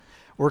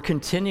We're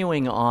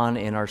continuing on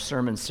in our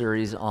sermon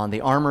series on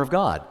the armor of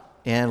God.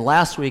 And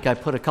last week I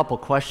put a couple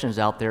questions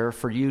out there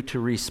for you to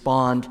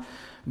respond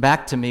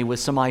back to me with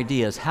some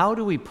ideas. How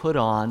do we put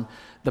on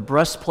the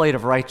breastplate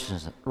of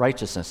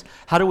righteousness?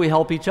 How do we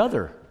help each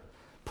other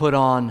put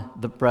on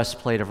the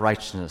breastplate of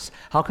righteousness?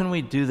 How can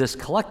we do this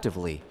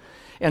collectively?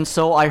 And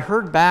so I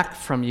heard back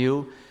from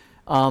you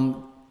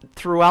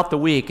throughout the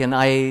week, and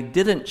I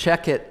didn't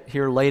check it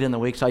here late in the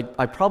week, so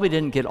I probably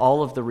didn't get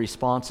all of the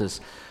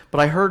responses. But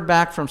I heard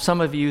back from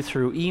some of you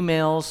through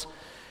emails.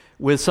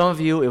 With some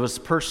of you, it was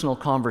personal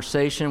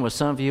conversation. With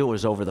some of you, it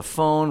was over the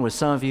phone. With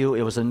some of you,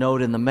 it was a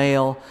note in the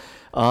mail.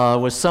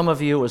 With some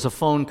of you, it was a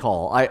phone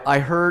call. I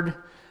heard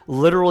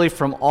literally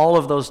from all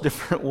of those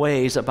different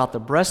ways about the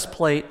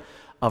breastplate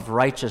of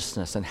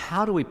righteousness and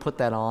how do we put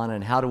that on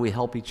and how do we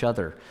help each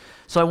other.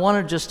 So I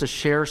wanted just to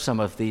share some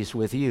of these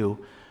with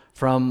you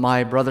from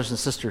my brothers and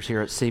sisters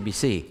here at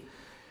CBC.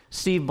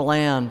 Steve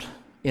Bland,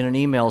 in an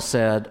email,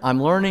 said,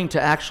 I'm learning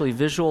to actually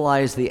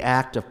visualize the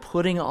act of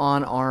putting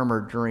on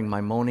armor during my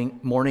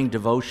morning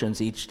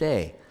devotions each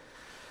day.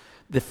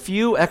 The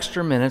few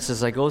extra minutes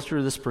as I go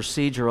through this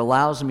procedure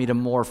allows me to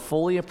more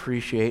fully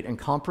appreciate and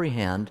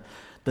comprehend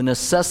the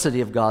necessity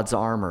of God's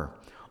armor.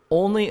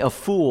 Only a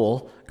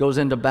fool goes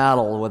into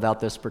battle without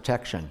this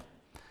protection.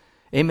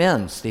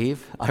 Amen,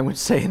 Steve. I would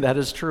say that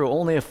is true.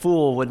 Only a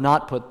fool would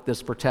not put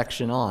this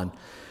protection on.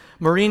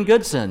 Maureen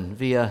Goodson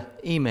via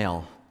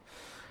email.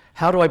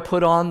 How do I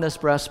put on this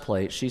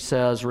breastplate? She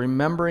says,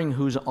 remembering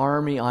whose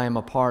army I am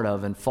a part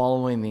of and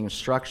following the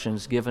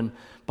instructions given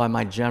by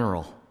my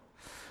general.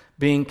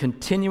 Being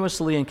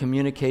continuously in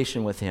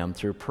communication with him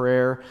through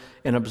prayer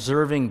and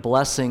observing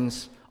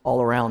blessings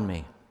all around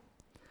me.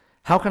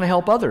 How can I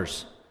help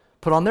others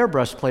put on their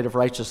breastplate of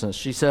righteousness?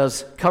 She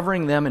says,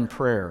 covering them in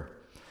prayer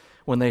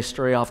when they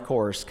stray off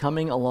course,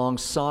 coming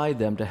alongside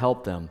them to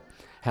help them,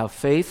 have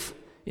faith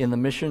in the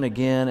mission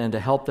again, and to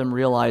help them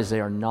realize they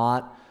are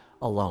not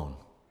alone.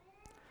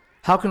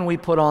 How can we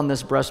put on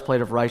this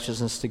breastplate of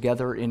righteousness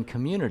together in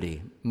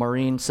community?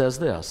 Maureen says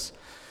this,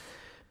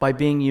 by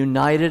being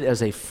united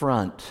as a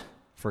front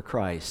for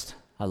Christ.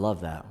 I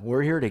love that.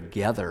 We're here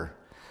together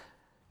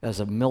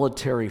as a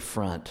military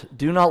front.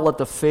 Do not let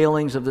the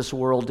failings of this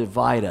world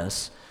divide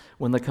us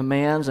when the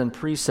commands and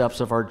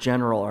precepts of our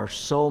general are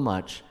so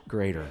much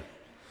greater.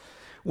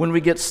 When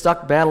we get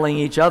stuck battling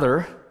each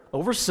other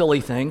over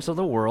silly things of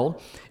the world,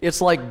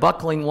 it's like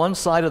buckling one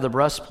side of the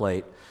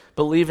breastplate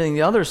but leaving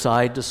the other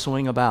side to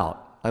swing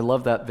about. I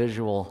love that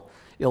visual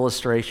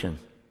illustration.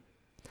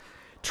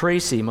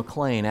 Tracy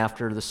McLean,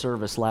 after the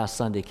service last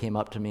Sunday, came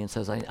up to me and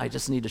says, I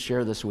just need to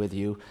share this with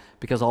you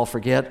because I'll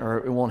forget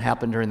or it won't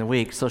happen during the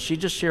week. So she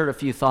just shared a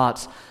few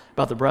thoughts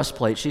about the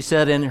breastplate. She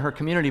said in her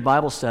community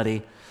Bible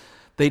study,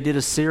 they did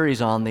a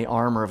series on the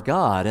armor of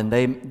God, and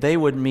they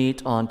would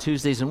meet on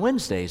Tuesdays and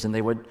Wednesdays, and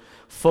they would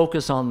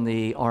focus on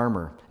the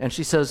armor. And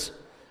she says,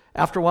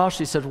 after a while,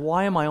 she said,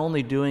 why am I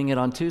only doing it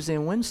on Tuesday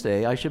and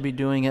Wednesday? I should be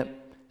doing it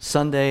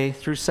Sunday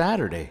through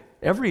Saturday,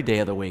 every day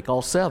of the week,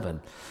 all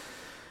 7.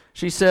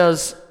 She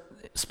says,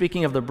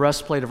 speaking of the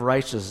breastplate of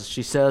righteousness,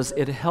 she says,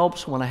 it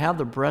helps when I have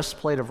the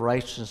breastplate of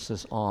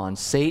righteousness on,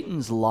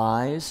 Satan's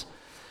lies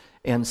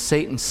and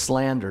Satan's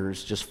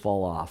slanders just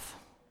fall off.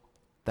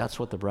 That's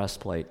what the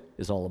breastplate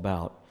is all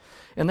about.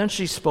 And then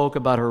she spoke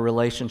about her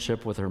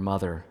relationship with her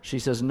mother. She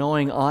says,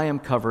 knowing I am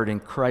covered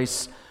in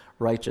Christ's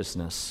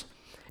righteousness,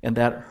 and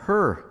that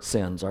her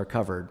sins are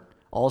covered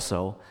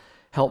also,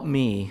 help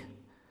me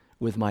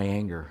with my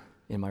anger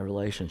in my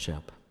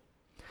relationship.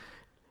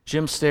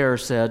 Jim Stair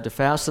said, to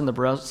fasten the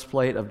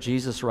breastplate of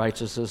Jesus'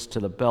 righteousness to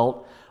the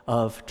belt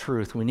of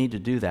truth. We need to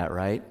do that,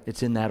 right?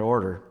 It's in that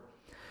order.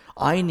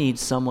 I need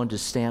someone to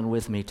stand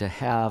with me to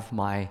have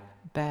my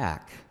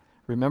back.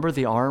 Remember,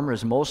 the armor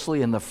is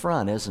mostly in the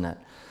front, isn't it?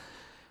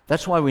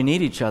 That's why we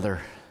need each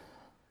other.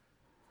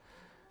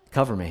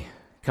 Cover me.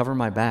 Cover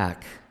my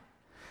back.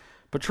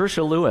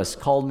 Patricia Lewis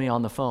called me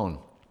on the phone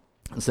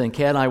and saying,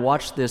 Ken, I'm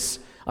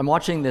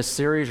watching this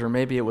series, or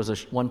maybe it was a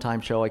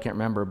one-time show, I can't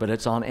remember, but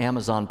it's on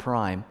Amazon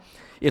Prime.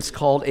 It's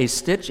called A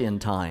Stitch in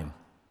Time.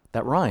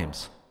 That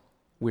rhymes.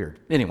 Weird.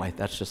 Anyway,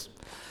 that's just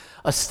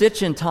A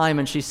Stitch in Time,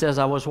 and she says,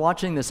 I was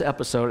watching this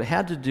episode. It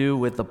had to do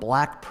with the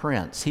Black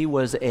Prince. He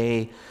was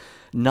a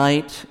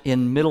knight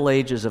in Middle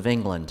Ages of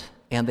England,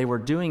 and they were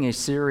doing a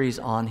series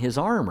on his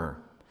armor,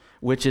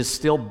 which is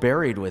still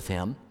buried with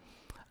him.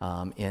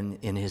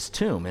 In his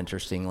tomb,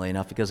 interestingly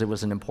enough, because it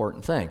was an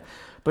important thing.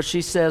 But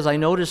she says, I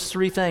noticed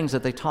 3 things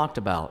that they talked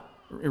about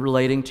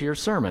relating to your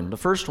sermon. The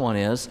first one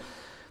is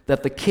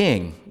that the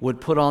king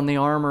would put on the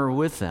armor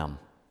with them.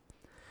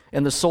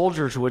 And the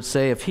soldiers would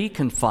say, if he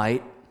can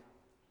fight,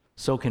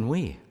 so can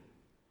we.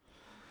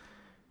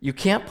 You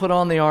can't put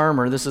on the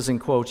armor, this is in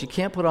quotes, you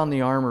can't put on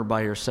the armor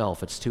by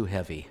yourself. It's too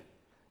heavy.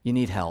 You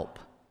need help.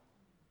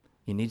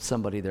 You need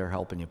somebody there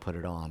helping you put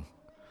it on.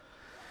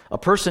 A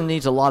person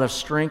needs a lot of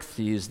strength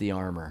to use the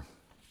armor.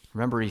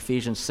 Remember,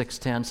 Ephesians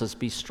 6:10 says,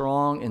 be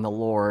strong in the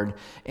Lord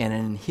and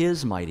in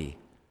his mighty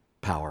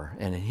power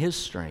and in his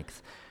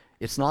strength.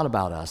 It's not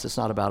about us. It's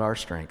not about our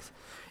strength.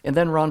 And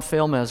then Ron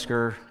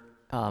Failmezger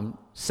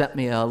sent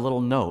me a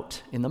little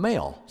note in the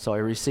mail. So I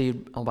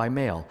received by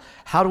mail.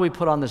 How do we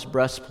put on this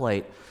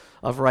breastplate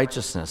of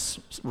righteousness?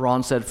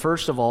 Ron said,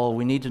 first of all,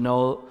 we need to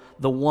know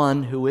the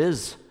one who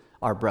is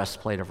our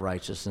breastplate of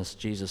righteousness,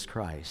 Jesus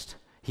Christ.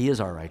 He is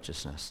our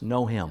righteousness.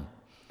 Know him.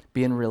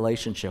 Be in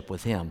relationship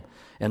with him.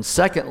 And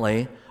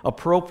secondly,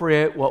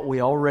 appropriate what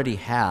we already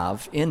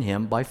have in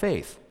him by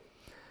faith.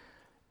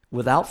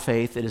 Without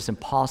faith, it is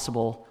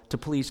impossible to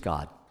please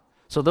God.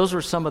 So those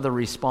are some of the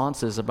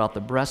responses about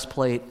the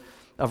breastplate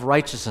of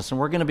righteousness. And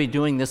we're going to be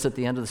doing this at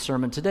the end of the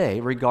sermon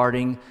today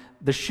regarding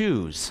the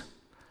shoes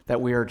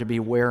that we are to be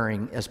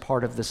wearing as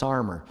part of this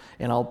armor.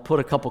 And I'll put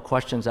a couple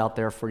questions out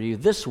there for you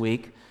this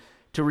week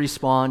to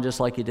respond just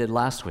like you did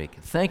last week.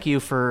 Thank you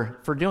for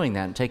doing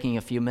that and taking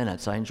a few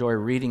minutes. I enjoy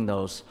reading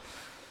those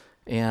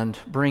and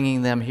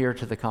bringing them here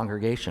to the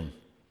congregation.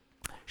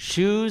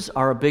 Shoes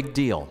are a big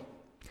deal.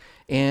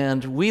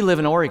 And we live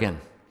in Oregon,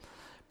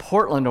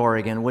 Portland,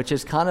 Oregon, which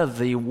is kind of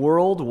the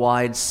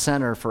worldwide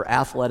center for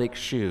athletic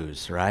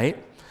shoes, right?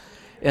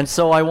 And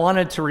so I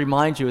wanted to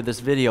remind you of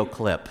this video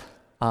clip.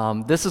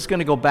 This is going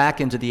to go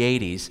back into the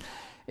 80s,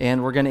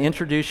 and we're going to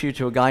introduce you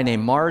to a guy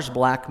named Mars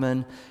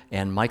Blackman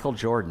and Michael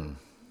Jordan.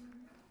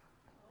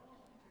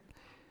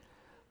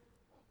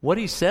 What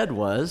he said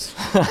was,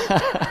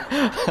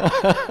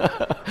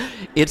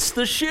 it's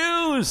the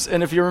shoes.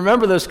 And if you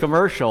remember this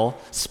commercial,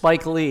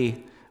 Spike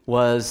Lee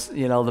was,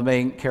 the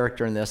main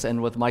character in this,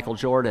 and with Michael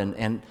Jordan.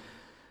 And,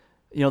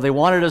 they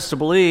wanted us to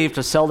believe,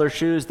 to sell their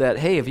shoes, that,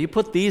 hey, if you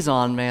put these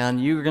on, man,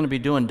 you're going to be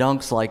doing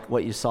dunks like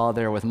what you saw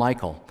there with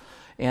Michael.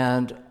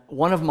 And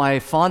one of my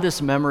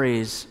fondest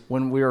memories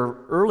when we were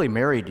early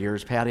married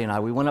years, Patty and I,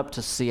 we went up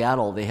to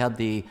Seattle. They had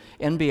the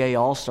NBA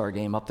All-Star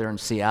game up there in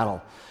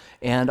Seattle.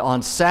 And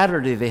on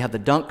Saturday, they had the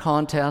dunk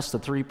contest, the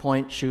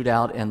three-point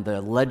shootout, and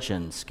the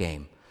Legends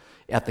game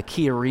at the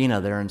Key Arena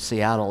there in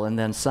Seattle. And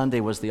then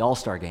Sunday was the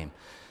All-Star game.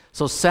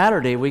 So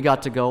Saturday, we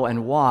got to go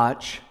and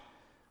watch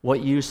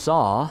what you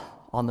saw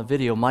on the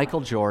video,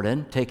 Michael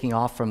Jordan taking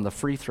off from the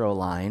free throw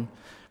line.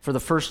 For the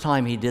first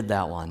time, he did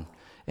that one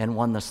and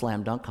won the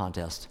slam dunk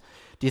contest.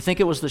 Do you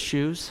think it was the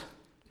shoes?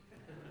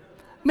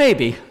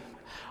 Maybe.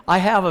 I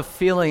have a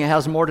feeling it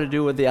has more to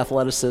do with the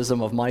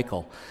athleticism of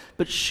Michael.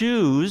 But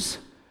shoes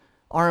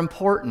are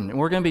important, and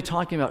we're going to be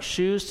talking about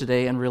shoes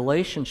today in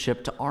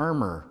relationship to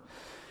armor.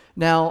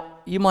 Now,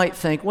 you might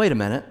think, wait a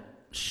minute,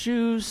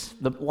 shoes,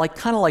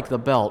 kind of like the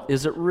belt,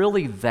 is it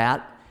really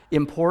that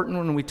important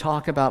when we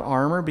talk about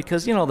armor?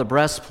 Because, the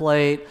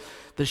breastplate,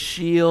 the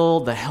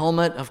shield, the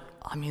helmet,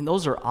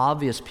 those are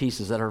obvious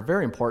pieces that are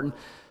very important.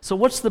 So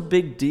what's the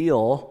big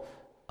deal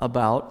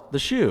about the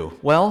shoe?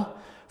 Well,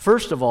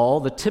 first of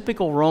all, the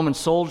typical Roman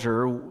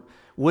soldier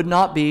would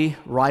not be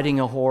riding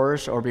a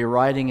horse or be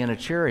riding in a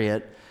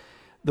chariot.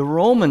 The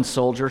Roman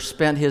soldier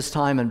spent his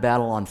time in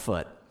battle on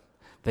foot.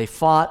 They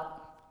fought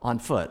on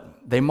foot.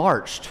 They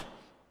marched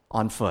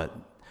on foot.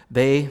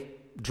 They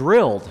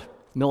drilled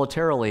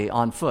militarily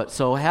on foot.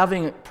 So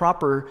having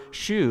proper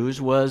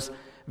shoes was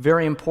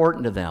very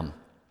important to them.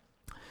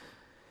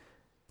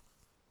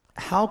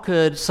 How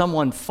could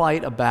someone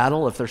fight a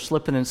battle if they're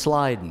slipping and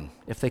sliding,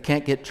 if they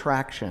can't get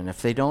traction,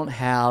 if they don't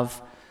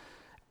have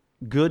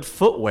good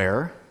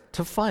footwear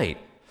to fight?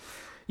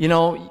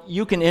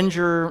 You can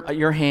injure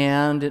your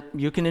hand,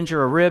 you can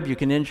injure a rib, you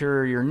can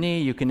injure your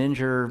knee, you can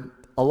injure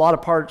a lot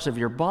of parts of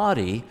your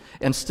body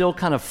and still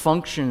kind of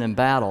function in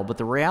battle. But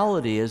the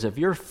reality is, if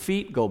your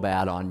feet go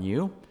bad on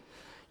you,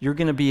 you're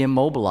going to be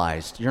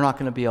immobilized. You're not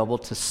going to be able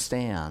to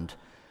stand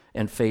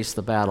and face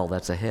the battle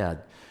that's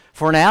ahead.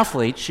 For an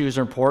athlete, shoes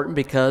are important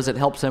because it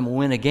helps them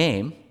win a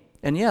game.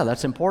 And yeah,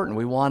 that's important.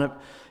 We want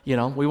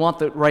we want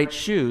the right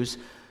shoes.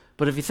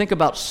 But if you think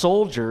about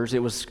soldiers,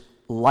 it was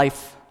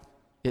life.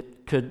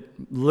 It could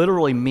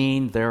literally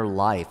mean their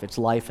life. It's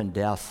life and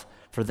death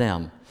for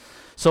them.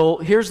 So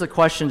here's the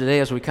question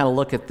today as we kind of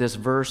look at this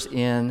verse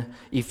in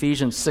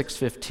Ephesians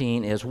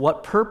 6:15 is,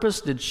 what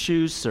purpose did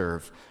shoes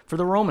serve for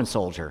the Roman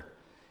soldier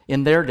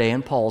in their day,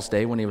 in Paul's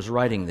day when he was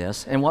writing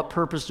this, and what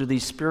purpose do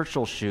these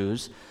spiritual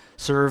shoes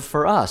serve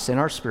for us in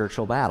our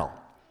spiritual battle?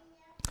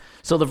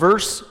 So the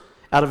verse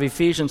out of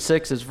Ephesians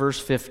 6 is verse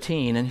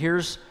 15, and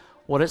here's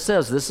what it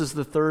says. This is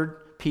the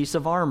third piece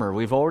of armor.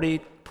 We've already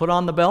put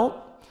on the belt.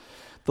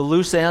 The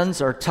loose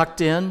ends are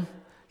tucked in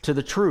to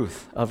the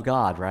truth of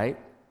God, right?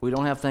 We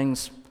don't have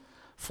things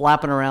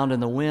flapping around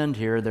in the wind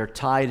here. They're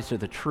tied to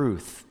the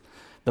truth.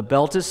 The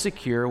belt is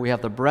secure. We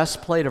have the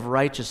breastplate of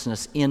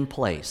righteousness in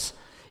place.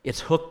 It's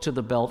hooked to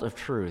the belt of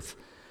truth.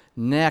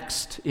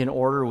 Next in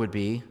order would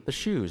be the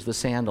shoes, the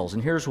sandals.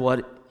 And here's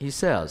what he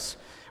says: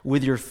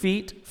 with your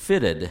feet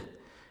fitted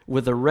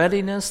with the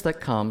readiness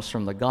that comes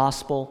from the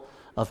gospel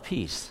of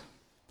peace.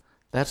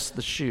 That's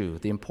the shoe,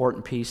 the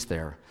important piece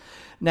there.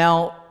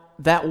 Now,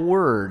 that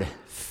word,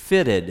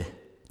 fitted,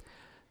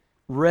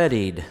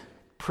 readied,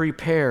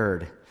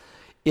 prepared,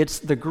 it's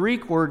the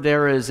Greek word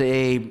there it's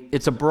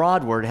a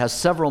broad word, it has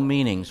several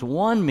meanings.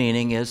 One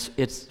meaning is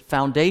it's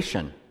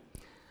foundation.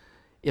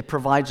 It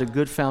provides a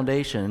good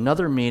foundation.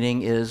 Another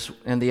meaning is,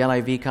 and the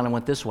NIV kind of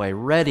went this way,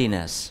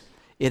 readiness.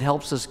 It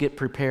helps us get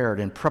prepared.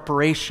 In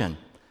preparation,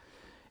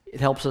 it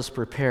helps us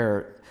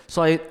prepare.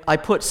 So I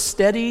put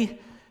steady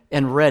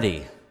and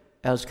ready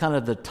as kind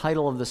of the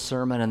title of the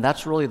sermon, and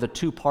that's really the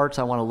two parts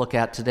I want to look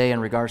at today in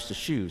regards to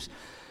shoes.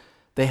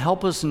 They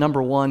help us,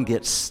 number one,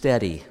 get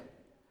steady.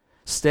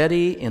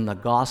 Steady in the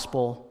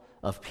gospel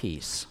of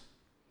peace.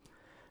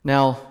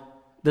 Now,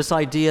 this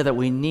idea that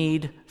we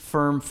need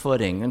firm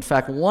footing. In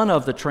fact, one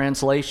of the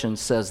translations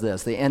says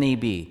this, the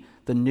NEB,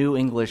 the New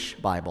English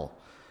Bible,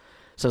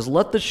 says,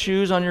 "Let the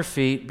shoes on your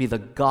feet be the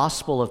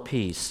gospel of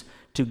peace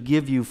to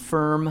give you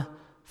firm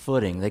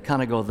footing." They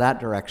kind of go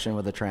that direction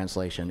with the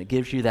translation. It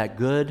gives you that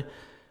good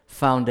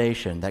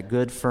foundation, that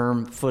good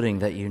firm footing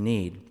that you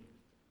need.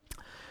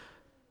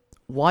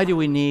 Why do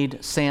we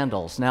need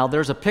sandals? Now,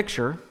 there's a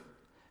picture,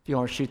 if you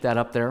want to shoot that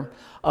up there,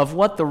 of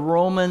what the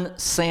Roman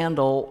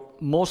sandal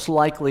most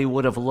likely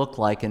would have looked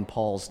like in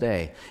Paul's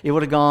day. It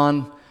would have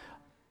gone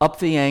up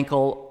the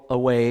ankle a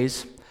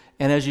ways,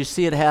 and as you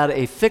see, it had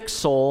a thick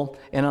sole,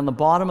 and on the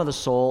bottom of the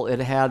sole, it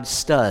had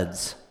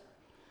studs.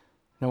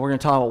 Now, we're going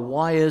to talk about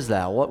why is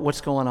that?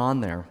 What's going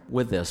on there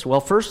with this? Well,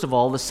 first of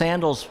all, the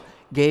sandals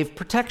gave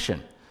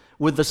protection.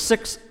 With the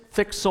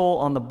thick sole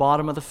on the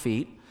bottom of the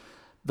feet,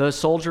 the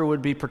soldier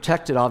would be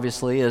protected,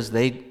 obviously, as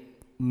they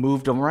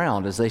moved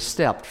around, as they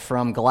stepped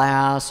from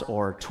glass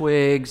or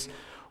twigs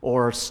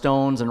or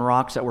stones and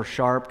rocks that were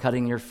sharp,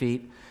 cutting your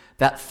feet.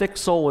 That thick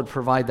sole would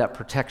provide that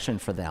protection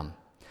for them.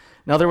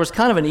 Now, there was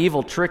kind of an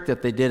evil trick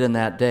that they did in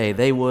that day.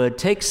 They would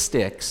take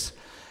sticks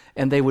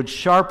and they would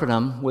sharpen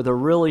them with a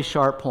really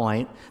sharp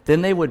point.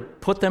 Then they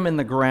would put them in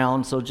the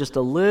ground so just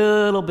a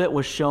little bit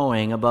was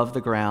showing above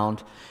the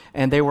ground,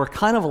 and they were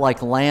kind of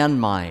like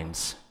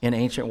landmines in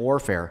ancient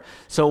warfare.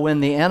 So when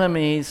the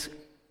enemies,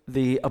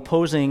 the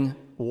opposing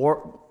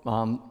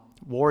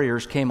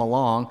warriors came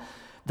along,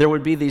 there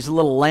would be these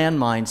little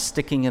landmines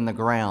sticking in the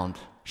ground,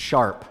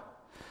 sharp.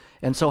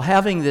 And so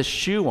having this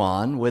shoe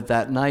on with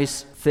that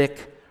nice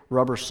thick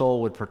rubber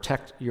sole would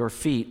protect your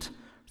feet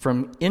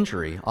from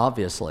injury,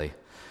 obviously.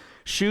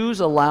 Shoes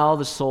allow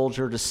the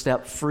soldier to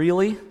step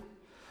freely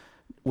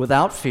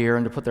without fear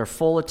and to put their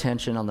full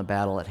attention on the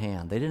battle at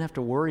hand. They didn't have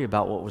to worry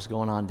about what was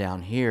going on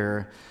down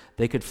here.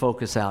 They could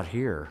focus out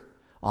here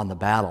on the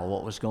battle,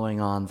 what was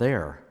going on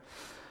there.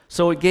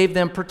 So it gave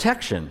them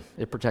protection.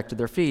 It protected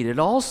their feet. It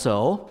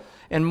also,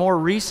 and more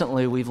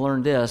recently we've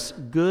learned this,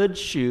 good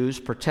shoes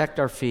protect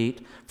our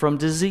feet from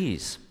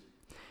disease.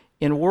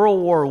 In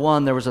World War I,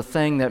 there was a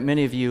thing that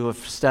many of you have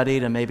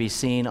studied and maybe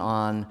seen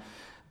on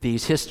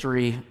these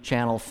History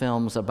Channel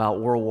films about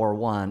World War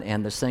I,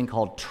 and this thing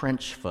called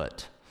trench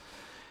foot.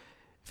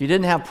 If you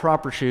didn't have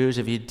proper shoes,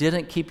 if you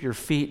didn't keep your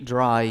feet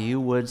dry,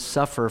 you would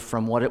suffer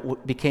from what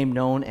it became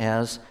known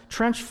as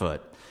trench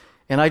foot.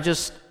 And I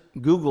just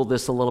Googled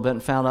this a little bit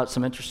and found out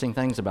some interesting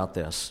things about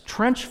this.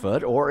 Trench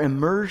foot, or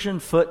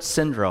immersion foot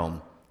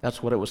syndrome,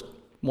 that's what it was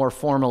more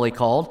formally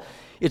called.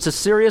 It's a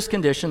serious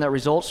condition that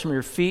results from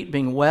your feet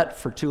being wet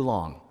for too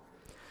long.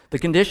 The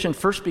condition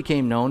first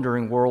became known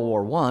during World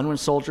War I when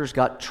soldiers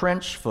got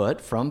trench foot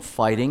from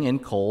fighting in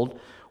cold,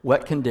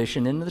 wet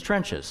condition in the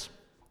trenches.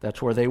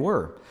 That's where they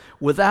were,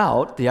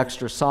 without the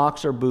extra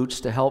socks or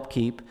boots to help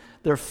keep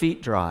their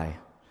feet dry.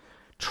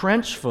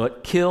 Trench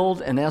foot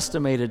killed an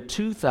estimated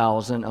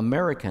 2,000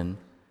 American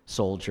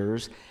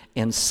soldiers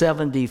and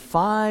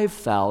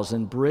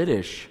 75,000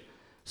 British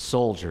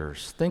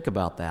soldiers. Think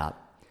about that.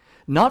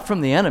 Not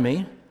from the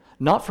enemy,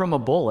 not from a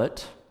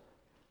bullet,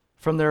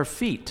 from their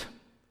feet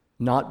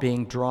not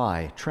being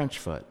dry, trench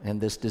foot,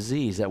 and this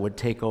disease that would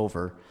take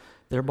over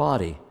their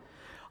body.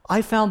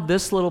 I found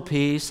this little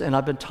piece, and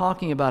I've been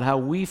talking about how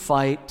we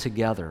fight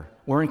together.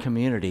 We're in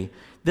community.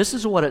 This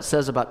is what it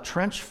says about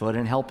trench foot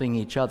and helping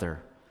each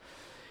other.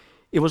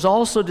 It was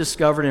also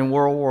discovered in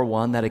World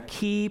War I that a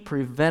key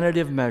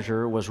preventative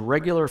measure was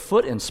regular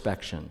foot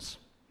inspections.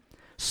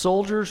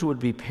 Soldiers would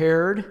be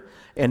paired,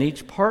 and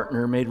each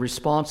partner made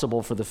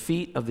responsible for the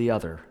feet of the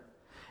other.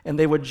 And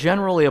they would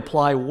generally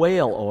apply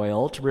whale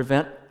oil to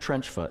prevent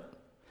trench foot.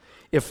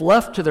 If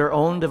left to their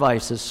own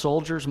devices,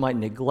 soldiers might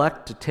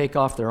neglect to take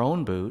off their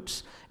own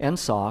boots and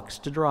socks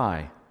to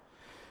dry.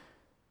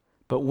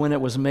 But when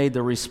it was made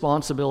the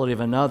responsibility of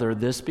another,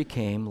 this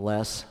became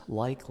less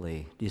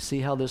likely. Do you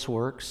see how this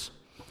works?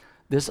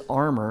 This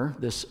armor,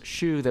 this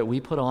shoe that we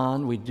put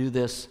on, we do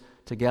this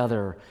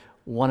together,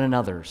 one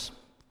another's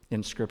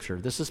in Scripture.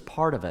 This is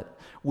part of it.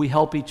 We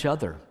help each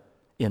other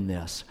in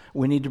this.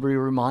 We need to be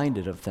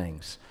reminded of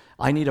things.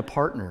 I need a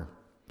partner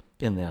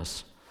in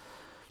this.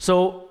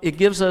 So it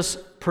gives us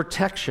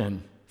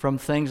protection from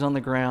things on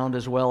the ground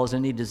as well as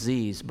any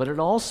disease, but it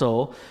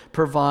also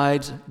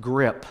provides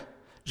grip.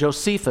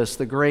 Josephus,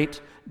 the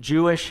great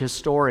Jewish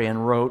historian,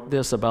 wrote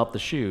this about the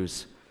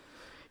shoes.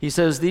 He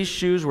says, these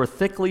shoes were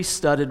thickly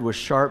studded with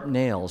sharp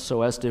nails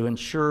so as to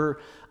ensure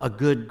a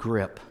good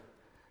grip,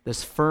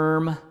 this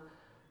firm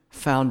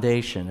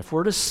foundation. If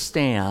we're to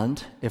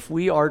stand, if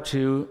we are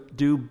to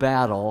do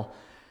battle,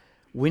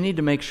 we need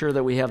to make sure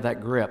that we have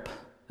that grip,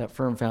 that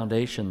firm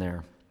foundation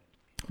there.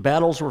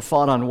 Battles were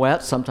fought on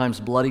wet, sometimes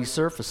bloody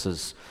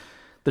surfaces.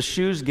 The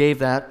shoes gave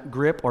that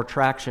grip or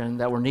traction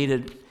that were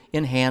needed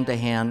in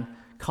hand-to-hand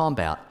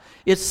combat.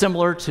 It's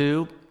similar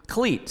to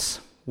cleats.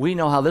 We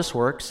know how this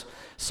works.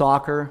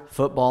 Soccer,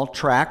 football,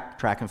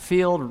 track and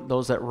field,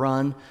 those that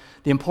run.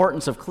 The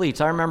importance of cleats.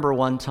 I remember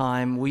one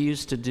time we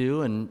used to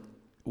do, and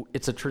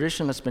it's a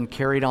tradition that's been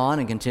carried on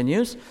and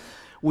continues,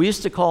 we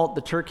used to call it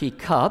the Turkey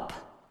Cup.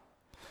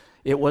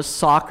 It was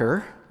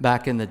soccer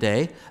back in the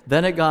day.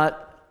 Then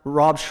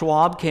Rob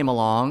Schwab came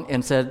along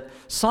and said,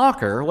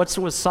 soccer? What's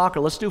with soccer?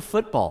 Let's do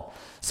football.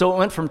 So it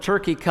went from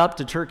Turkey Cup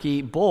to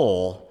Turkey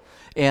Bowl,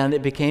 and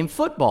it became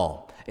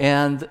football.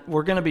 And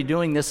we're going to be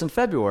doing this in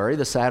February,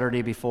 the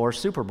Saturday before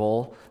Super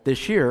Bowl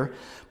this year.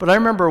 But I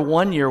remember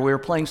one year we were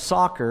playing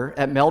soccer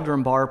at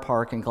Meldrum Bar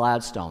Park in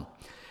Gladstone.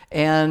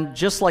 And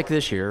just like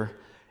this year,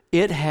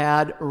 it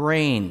had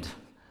rained.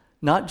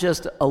 Not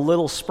just a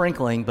little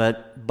sprinkling,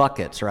 but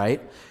buckets,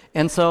 right?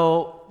 And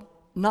so,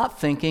 not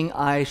thinking,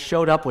 I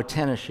showed up with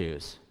tennis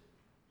shoes.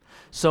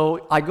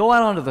 So I go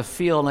out onto the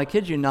field, and I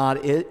kid you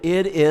not, it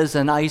is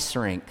an ice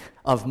rink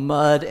of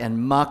mud and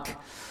muck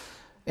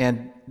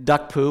and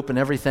duck poop and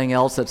everything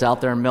else that's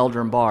out there in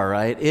Meldrum Bar,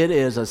 right? It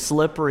is a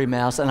slippery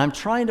mess, and I'm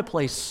trying to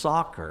play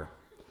soccer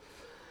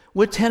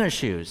with tennis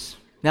shoes.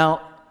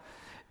 Now,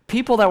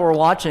 people that were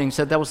watching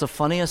said that was the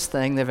funniest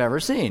thing they've ever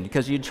seen,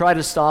 because you'd try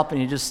to stop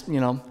and you just,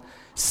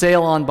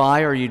 sail on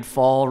by, or you'd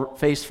fall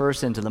face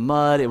first into the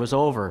mud. It was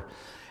over.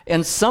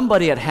 And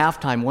somebody at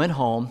halftime went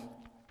home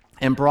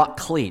and brought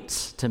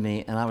cleats to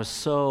me, and I was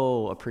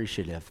so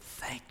appreciative.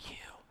 Thank you.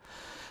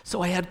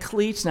 So I had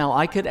cleats. Now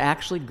I could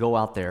actually go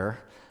out there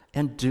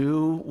and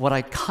do what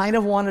I kind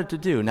of wanted to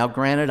do. Now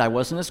granted, I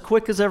wasn't as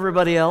quick as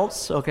everybody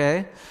else,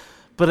 okay?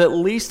 But at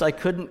least I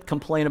couldn't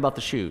complain about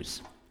the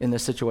shoes in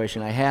this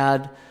situation. I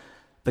had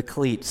the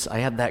cleats. I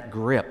had that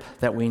grip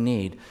that we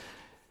need.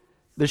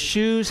 The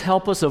shoes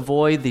help us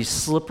avoid these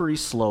slippery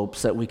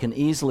slopes that we can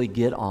easily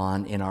get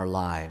on in our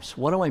lives.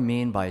 What do I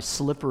mean by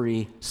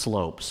slippery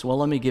slopes? Well,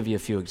 let me give you a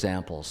few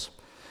examples.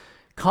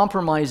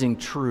 Compromising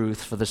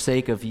truth for the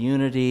sake of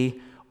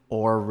unity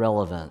or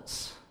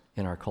relevance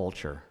in our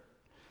culture.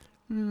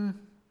 I'll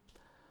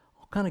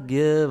kind of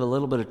give a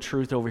little bit of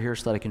truth over here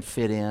so that I can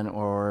fit in,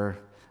 or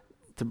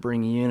to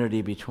bring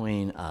unity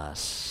between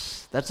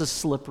us. That's a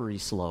slippery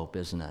slope,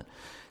 isn't it?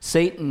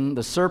 Satan,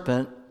 the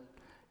serpent,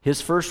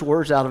 his first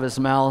words out of his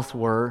mouth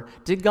were,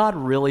 did God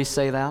really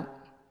say that?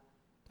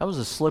 That was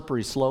a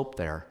slippery slope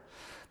there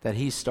that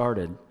he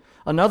started.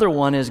 Another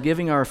one is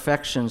giving our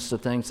affections to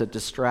things that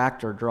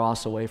distract or draw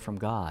us away from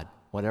God,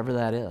 whatever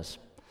that is.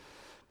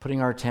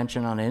 Putting our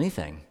attention on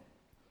anything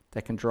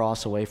that can draw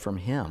us away from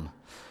him.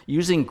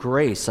 Using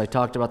grace, I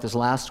talked about this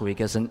last week,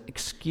 as an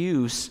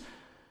excuse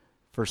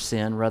for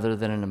sin rather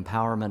than an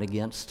empowerment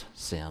against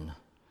sin.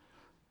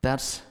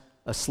 That's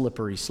a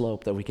slippery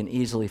slope that we can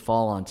easily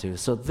fall onto.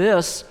 So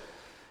this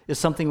is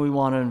something we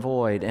want to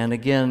avoid. And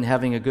again,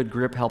 having a good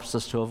grip helps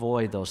us to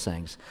avoid those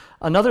things.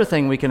 Another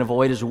thing we can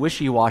avoid is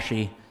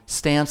wishy-washy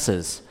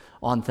stances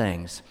on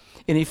things.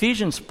 In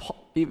Ephesians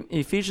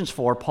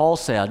 4, Paul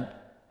said,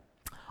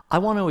 I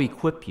want to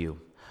equip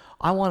you.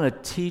 I want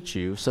to teach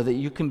you so that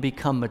you can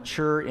become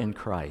mature in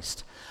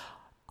Christ.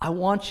 I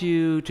want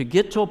you to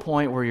get to a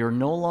point where you're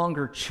no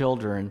longer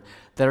children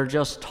that are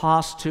just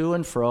tossed to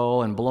and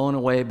fro and blown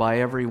away by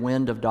every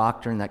wind of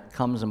doctrine that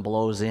comes and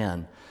blows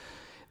in.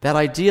 That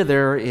idea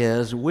there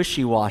is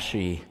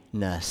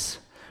wishy-washiness.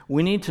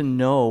 We need to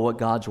know what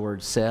God's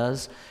Word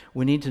says.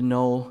 We need to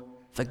know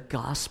the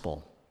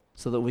gospel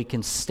so that we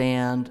can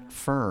stand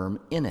firm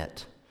in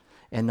it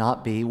and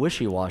not be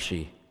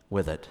wishy-washy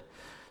with it.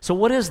 So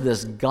what is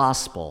this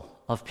gospel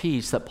of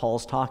peace that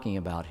Paul's talking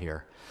about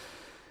here?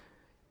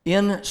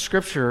 In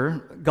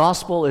Scripture,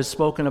 gospel is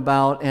spoken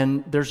about,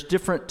 and there's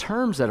different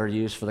terms that are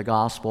used for the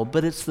gospel,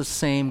 but it's the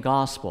same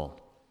gospel.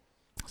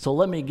 So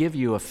let me give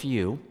you a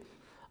few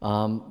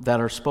that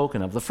are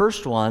spoken of. The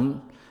first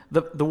one,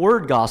 the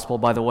word gospel,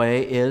 by the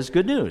way, is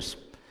good news.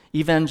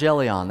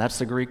 Evangelion, that's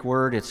the Greek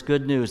word. It's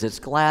good news. It's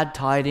glad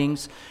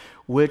tidings,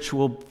 which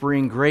will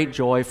bring great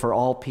joy for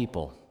all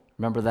people.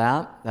 Remember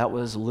that? That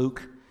was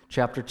Luke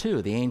chapter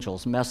 2, the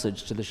angel's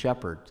message to the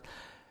shepherds.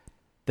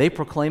 They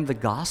proclaimed the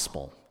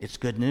gospel. It's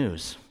good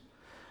news.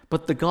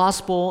 But the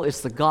gospel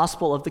is the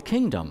gospel of the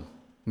kingdom.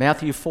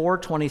 Matthew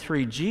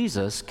 4:23,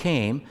 Jesus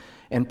came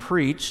and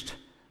preached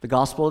the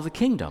gospel of the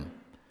kingdom.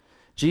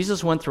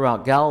 Jesus went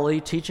throughout Galilee,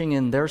 teaching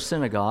in their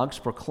synagogues,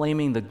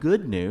 proclaiming the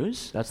good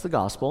news, that's the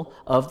gospel,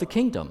 of the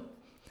kingdom,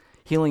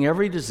 healing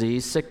every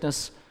disease,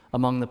 sickness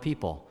among the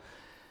people.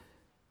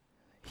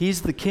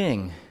 He's the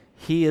king.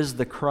 He is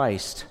the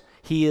Christ.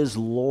 He is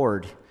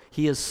Lord.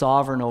 He is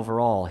sovereign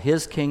over all.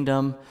 His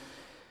kingdom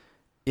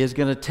is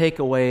going to take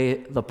away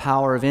the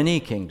power of any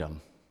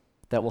kingdom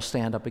that will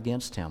stand up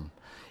against him.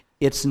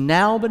 It's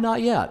now, but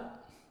not yet.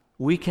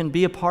 We can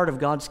be a part of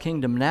God's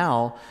kingdom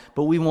now,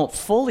 but we won't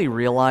fully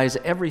realize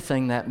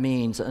everything that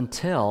means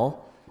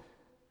until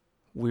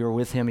we are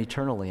with him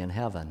eternally in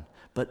heaven.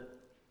 But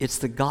it's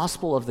the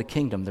gospel of the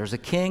kingdom. There's a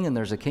king and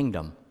there's a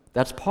kingdom.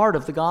 That's part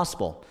of the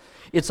gospel.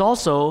 It's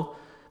also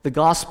the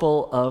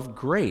gospel of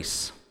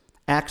grace.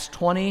 Acts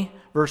 20,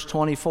 verse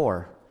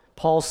 24,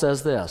 Paul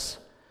says this,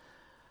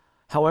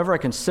 "However, I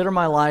consider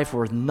my life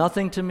worth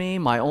nothing to me.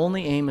 My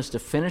only aim is to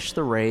finish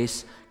the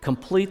race,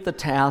 complete the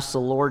task the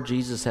Lord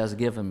Jesus has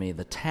given me,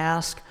 the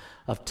task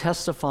of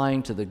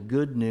testifying to the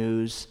good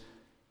news,"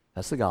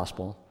 that's the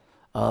gospel,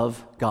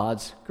 "of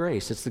God's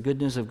grace." It's the good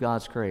news of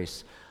God's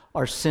grace.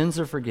 Our sins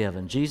are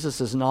forgiven.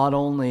 Jesus is not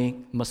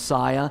only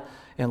Messiah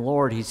and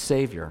Lord, He's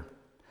Savior.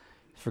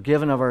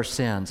 Forgiven of our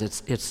sins.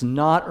 It's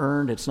not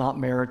earned, it's not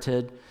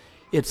merited.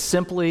 It's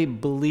simply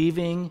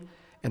believing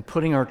and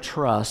putting our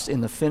trust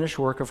in the finished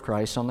work of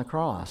Christ on the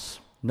cross.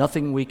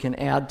 Nothing we can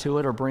add to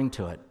it or bring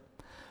to it.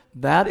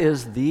 That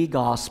is the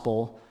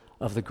gospel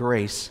of the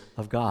grace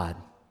of God.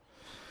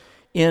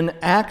 In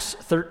Acts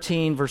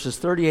 13, verses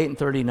 38 and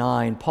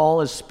 39,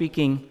 Paul is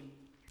speaking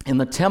in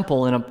the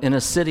temple in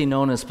a city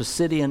known as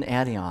Pisidian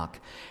Antioch.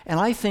 And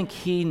I think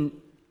he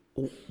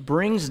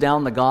brings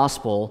down the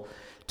gospel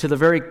to the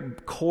very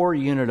core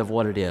unit of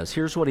what it is.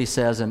 Here's what he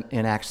says in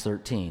Acts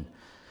 13.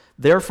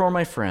 "Therefore,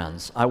 my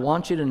friends, I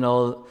want you to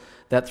know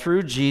that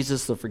through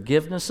Jesus the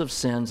forgiveness of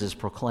sins is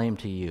proclaimed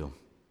to you.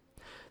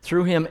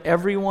 Through Him,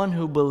 everyone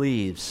who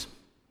believes,"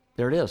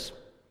 there it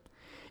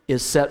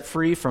is set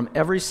free from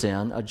every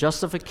sin, a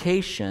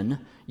justification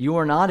you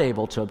are not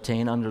able to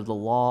obtain under the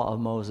law of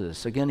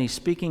Moses. Again, he's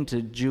speaking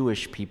to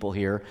Jewish people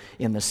here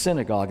in the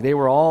synagogue. They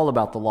were all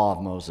about the law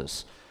of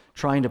Moses,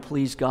 trying to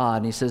please God.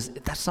 And he says,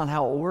 that's not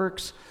how it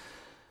works.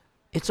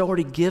 It's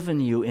already given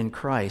you in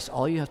Christ.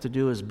 All you have to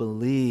do is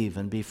believe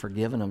and be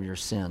forgiven of your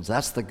sins.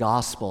 That's the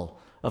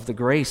gospel of the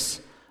grace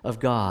of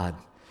God.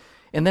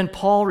 And then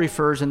Paul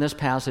refers in this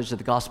passage to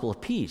the gospel of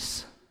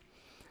peace.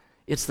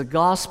 It's the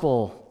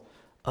gospel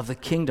of the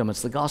kingdom.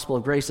 It's the gospel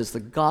of grace. It's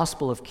the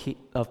gospel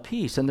of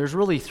peace. And there's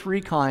really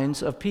three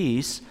kinds of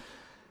peace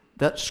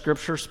that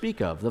Scripture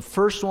speak of. The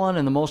first one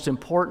and the most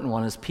important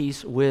one is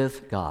peace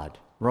with God.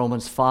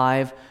 Romans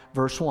 5,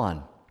 verse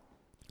 1.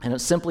 And it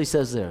simply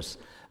says this,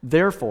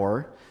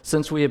 "Therefore,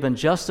 since we have been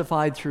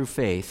justified through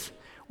faith,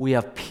 we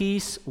have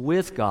peace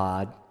with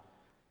God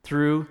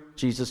through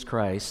Jesus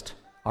Christ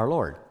our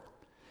Lord."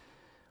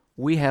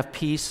 We have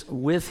peace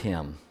with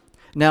Him.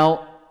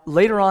 Now,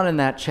 later on in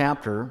that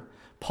chapter,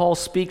 Paul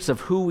speaks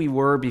of who we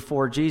were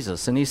before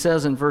Jesus. And he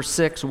says in verse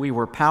 6, we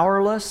were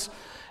powerless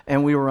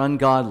and we were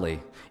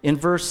ungodly. In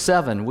verse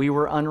 7, we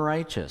were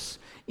unrighteous.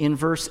 In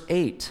verse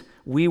 8,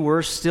 we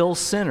were still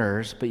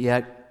sinners, but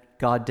yet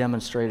God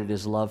demonstrated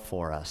His love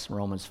for us.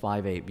 Romans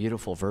 5:8,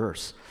 beautiful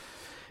verse.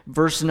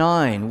 Verse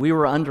 9, we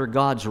were under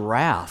God's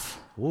wrath.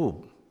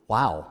 Ooh,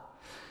 wow.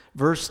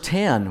 Verse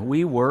 10,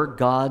 we were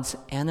God's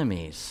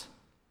enemies.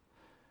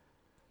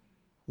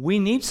 We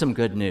need some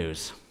good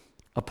news.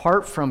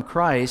 Apart from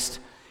Christ,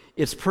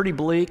 it's pretty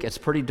bleak, it's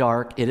pretty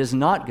dark, it is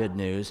not good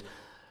news,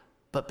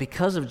 but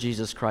because of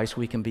Jesus Christ,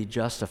 we can be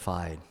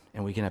justified,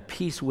 and we can have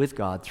peace with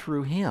God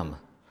through Him.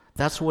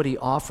 That's what He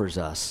offers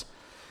us.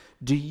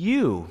 Do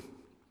you,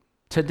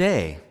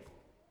 today,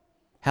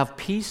 have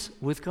peace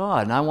with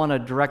God? And I want to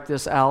direct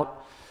this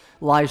out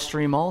live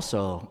stream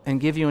also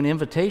and give you an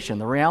invitation.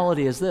 The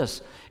reality is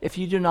this, if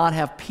you do not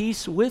have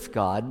peace with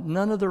God,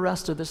 none of the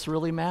rest of this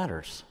really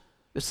matters.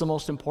 It's the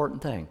most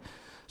important thing.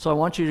 So I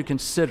want you to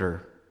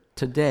consider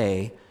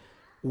today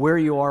where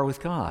you are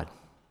with God.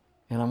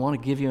 And I want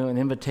to give you an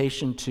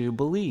invitation to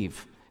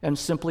believe and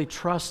simply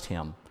trust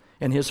Him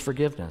and His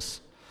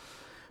forgiveness.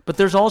 But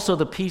there's also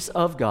the peace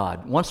of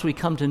God. Once we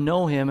come to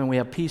know Him and we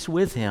have peace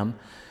with Him,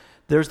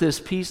 there's this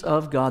peace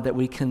of God that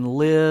we can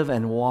live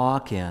and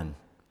walk in.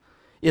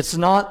 It's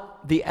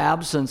not the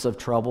absence of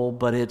trouble,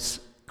 but it's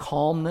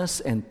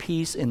calmness and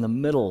peace in the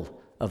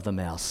middle of the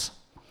mess.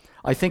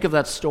 I think of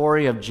that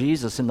story of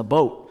Jesus in the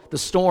boat, the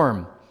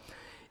storm.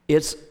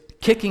 It's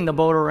kicking the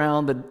boat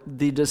around.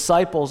 The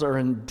disciples are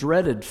in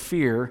dreaded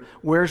fear.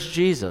 Where's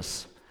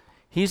Jesus?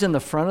 He's in the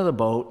front of the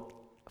boat,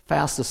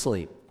 fast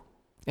asleep.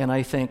 And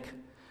I think,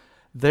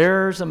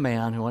 there's a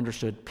man who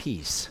understood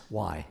peace.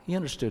 Why? He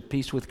understood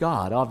peace with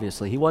God,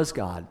 obviously. He was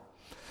God.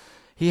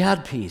 He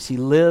had peace. He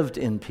lived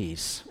in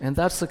peace. And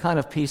that's the kind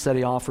of peace that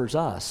He offers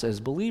us as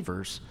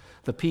believers,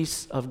 the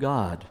peace of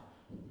God.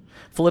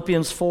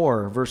 Philippians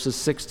 4, verses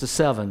 6 to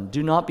 7.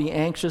 Do not be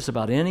anxious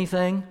about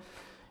anything.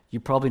 You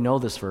probably know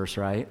this verse,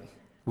 right?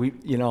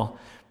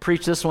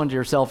 Preach this one to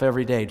yourself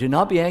every day. Do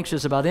not be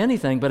anxious about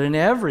anything, but in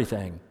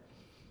everything,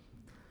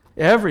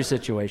 every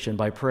situation,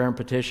 by prayer and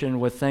petition,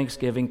 with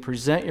thanksgiving,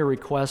 present your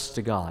requests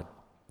to God.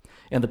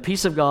 And the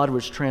peace of God,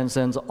 which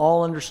transcends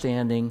all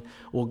understanding,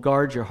 will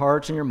guard your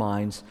hearts and your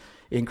minds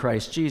in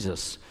Christ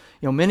Jesus.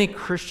 Many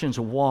Christians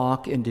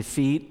walk in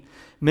defeat.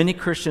 Many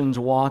Christians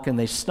walk and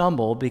they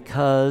stumble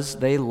because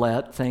they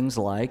let things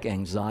like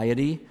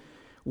anxiety,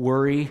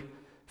 worry,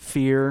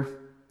 fear,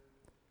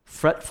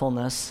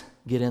 fretfulness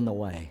get in the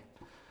way.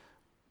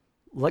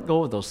 Let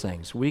go of those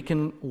things. We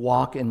can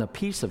walk in the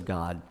peace of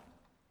God.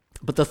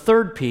 But the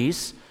third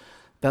peace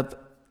that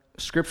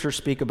Scripture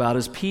speak about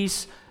is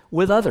peace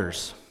with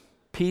others,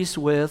 peace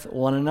with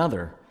one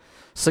another.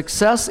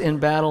 Success in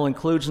battle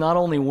includes not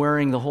only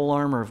wearing the whole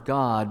armor of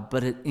God,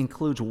 but it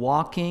includes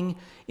walking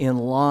in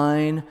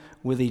line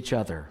with each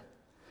other.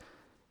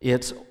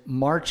 It's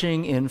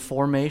marching in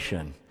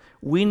formation.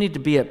 We need to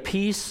be at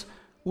peace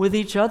with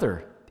each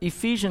other.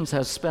 Ephesians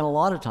has spent a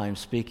lot of time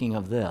speaking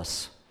of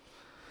this.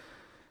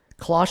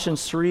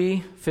 Colossians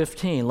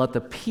 3:15, let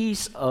the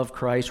peace of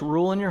Christ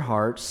rule in your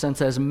hearts,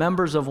 since as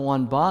members of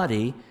one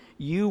body,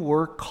 you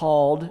were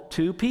called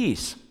to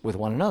peace with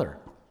one another.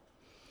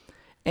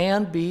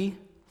 And be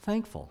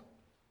thankful.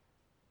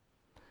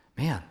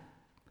 Man,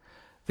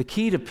 the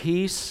key to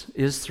peace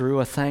is through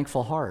a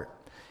thankful heart.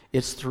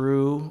 It's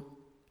through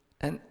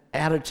an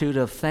attitude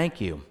of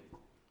thank you,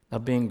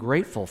 of being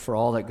grateful for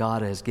all that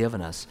God has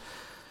given us.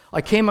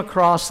 I came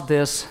across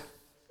this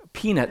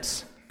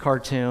Peanuts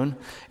cartoon,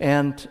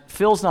 and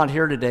Phil's not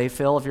here today.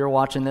 Phil, if you're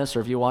watching this or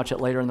if you watch it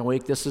later in the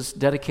week, this is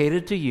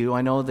dedicated to you.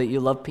 I know that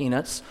you love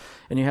Peanuts,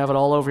 and you have it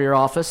all over your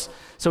office.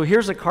 So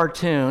here's a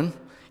cartoon.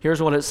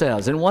 Here's what it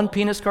says. In one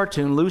Peanuts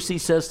cartoon, Lucy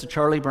says to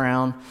Charlie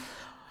Brown,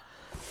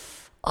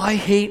 I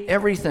hate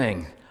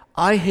everything.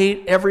 I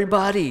hate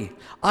everybody.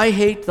 I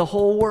hate the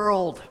whole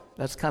world.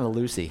 That's kind of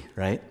Lucy,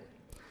 right?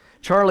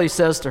 Charlie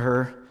says to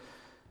her,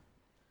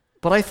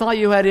 but I thought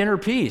you had inner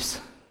peace.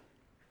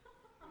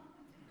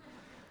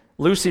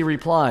 Lucy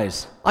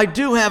replies, I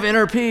do have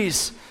inner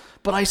peace,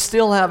 but I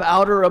still have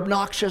outer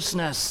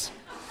obnoxiousness.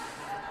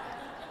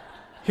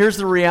 Here's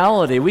the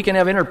reality. We can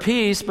have inner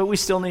peace, but we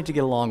still need to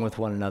get along with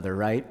one another,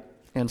 right?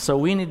 And so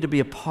we need to be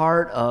a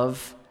part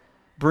of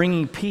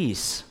bringing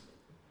peace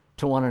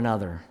to one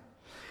another.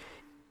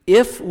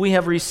 If we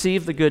have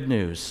received the good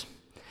news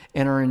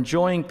and are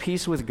enjoying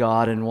peace with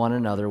God and one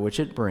another, which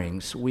it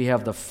brings, we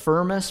have the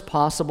firmest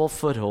possible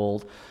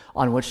foothold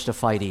on which to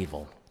fight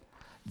evil.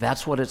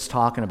 That's what it's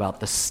talking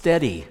about, the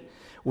steady.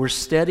 We're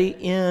steady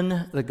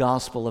in the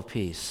gospel of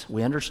peace.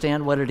 We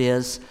understand what it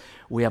is.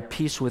 We have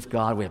peace with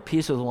God. We have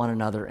peace with one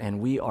another, and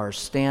we are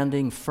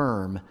standing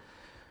firm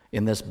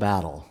in this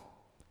battle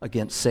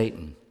against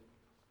Satan.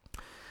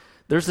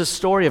 There's this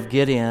story of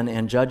Gideon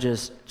in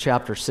Judges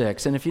chapter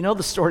 6. And if you know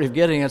the story of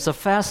Gideon, it's a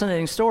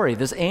fascinating story.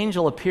 This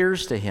angel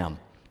appears to him,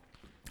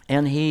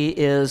 and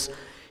he's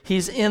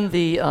in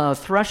the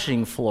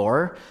threshing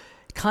floor,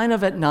 kind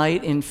of at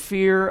night in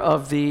fear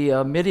of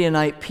the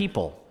Midianite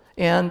people.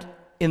 And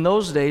in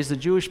those days, the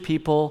Jewish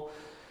people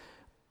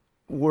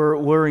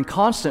were in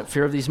constant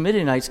fear of these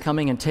Midianites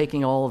coming and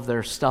taking all of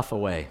their stuff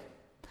away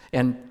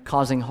and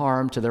causing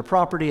harm to their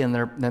property and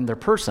their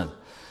person.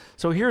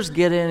 So here's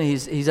Gideon,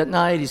 he's at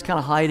night, he's kind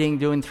of hiding,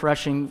 doing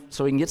threshing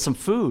so he can get some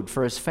food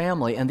for his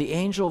family, and the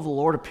angel of the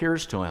Lord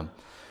appears to him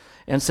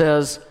and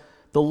says,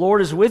 the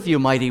Lord is with you,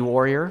 mighty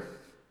warrior.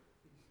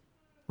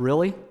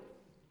 Really?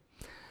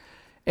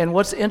 And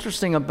what's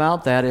interesting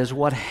about that is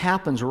what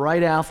happens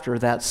right after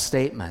that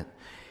statement.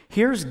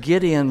 Here's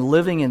Gideon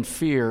living in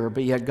fear,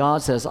 but yet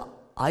God says,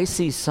 I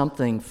see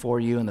something for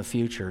you in the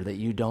future that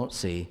you don't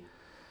see.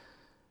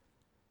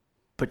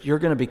 But you're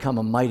going to become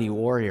a mighty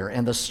warrior.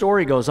 And the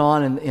story goes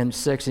on in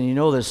 6, and you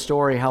know this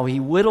story, how he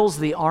whittles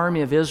the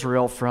army of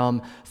Israel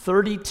from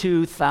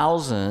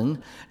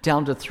 32,000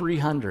 down to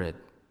 300.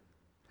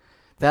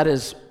 That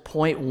is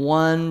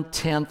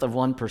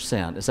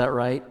 0.1%. Is that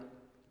right,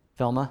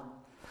 Velma?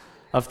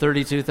 Of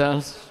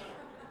 32,000?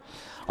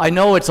 I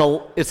know it's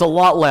a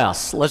lot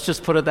less, let's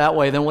just put it that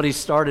way, than what he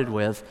started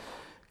with.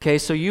 Okay,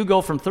 so you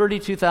go from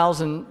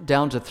 32,000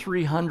 down to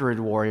 300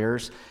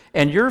 warriors,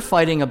 and you're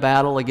fighting a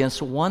battle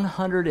against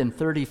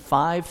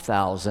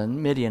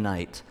 135,000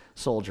 Midianite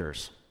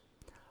soldiers.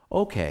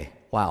 Okay,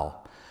 wow.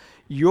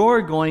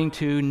 You're going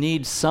to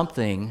need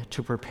something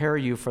to prepare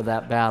you for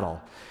that battle.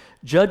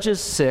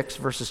 Judges 6,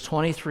 verses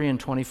 23 and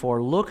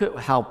 24, look at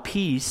how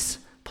peace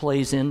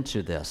plays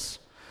into this.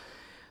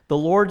 The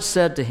Lord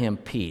said to him,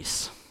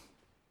 peace.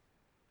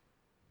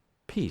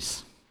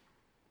 Peace.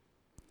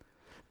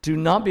 Do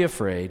not be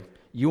afraid.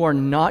 You are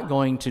not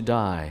going to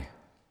die.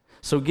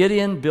 So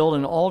Gideon built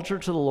an altar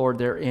to the Lord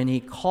there, and he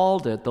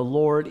called it, the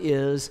Lord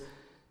is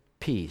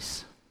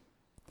peace.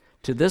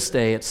 To this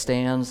day, it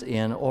stands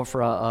in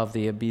Ophrah of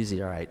the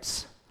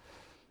Abiezrites.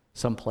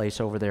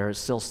 Someplace over there, it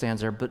still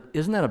stands there. But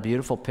isn't that a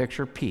beautiful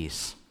picture?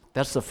 Peace.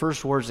 That's the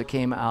first words that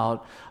came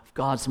out of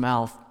God's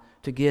mouth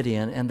to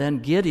Gideon. And then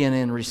Gideon,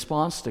 in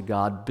response to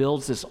God,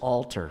 builds this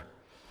altar.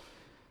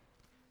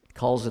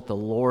 Calls it the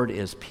Lord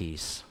is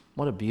peace.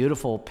 What a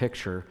beautiful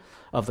picture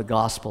of the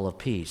gospel of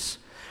peace.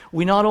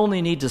 We not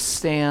only need to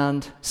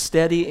stand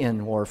steady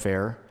in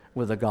warfare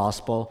with the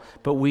gospel,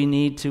 but we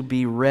need to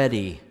be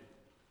ready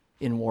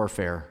in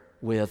warfare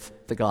with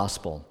the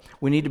gospel.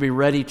 We need to be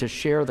ready to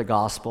share the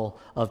gospel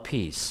of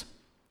peace.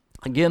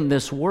 Again,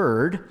 this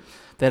word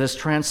that is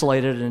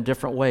translated in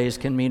different ways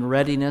can mean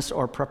readiness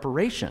or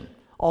preparation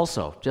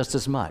also, just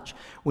as much.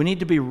 We need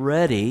to be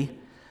ready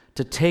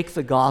to take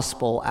the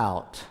gospel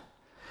out.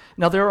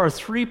 Now, there are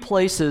 3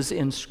 places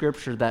in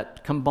Scripture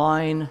that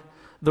combine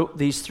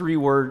these 3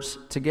 words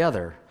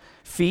together.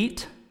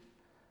 Feet,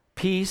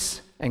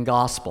 peace, and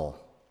gospel.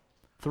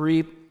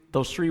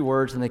 Those 3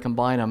 words, and they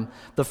combine them.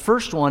 The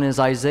first one is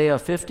Isaiah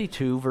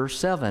 52, verse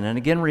 7. And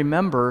again,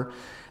 remember,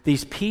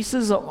 these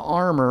pieces of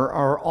armor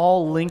are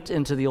all linked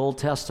into the Old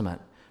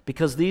Testament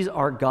because these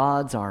are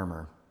God's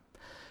armor.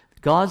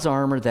 God's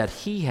armor that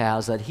he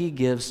has, that he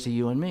gives to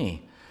you and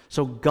me.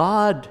 So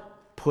God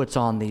puts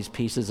on these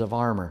pieces of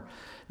armor.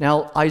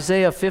 Now,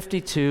 Isaiah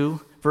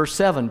 52, verse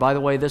 7, by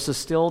the way, this is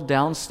still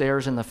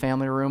downstairs in the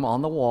family room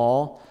on the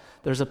wall.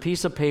 There's a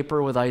piece of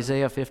paper with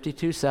Isaiah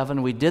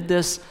 52:7. We did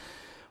this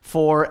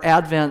for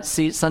Advent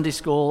Sunday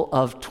School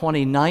of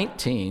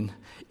 2019.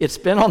 It's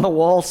been on the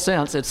wall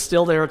since. It's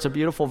still there. It's a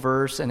beautiful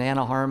verse, and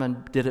Anna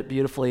Harmon did it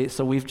beautifully,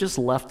 so we've just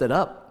left it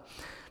up.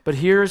 But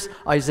here's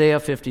Isaiah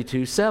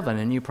 52:7,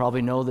 and you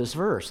probably know this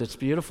verse. It's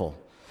beautiful.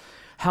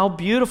 How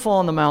beautiful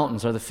on the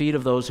mountains are the feet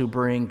of those who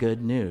bring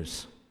good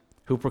news,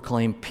 who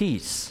proclaim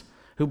peace,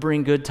 who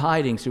bring good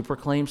tidings, who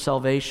proclaim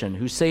salvation,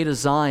 who say to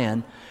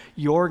Zion,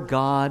 your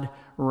God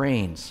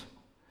reigns.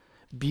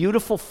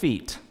 Beautiful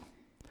feet.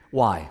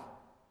 Why?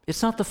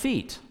 It's not the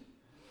feet.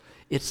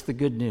 It's the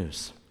good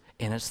news.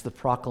 And it's the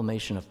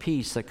proclamation of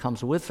peace that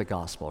comes with the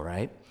gospel,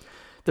 right?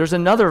 There's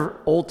another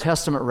Old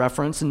Testament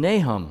reference,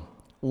 Nahum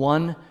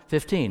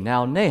 1:15.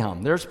 Now,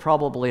 Nahum, there's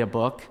probably a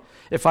book.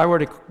 If I were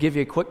to give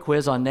you a quick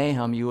quiz on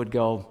Nahum, you would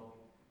go,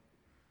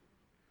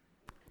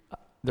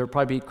 there'd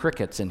probably be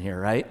crickets in here,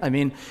 right? I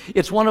mean,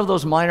 it's one of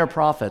those minor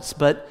prophets,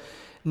 but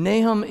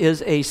Nahum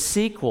is a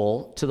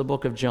sequel to the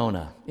book of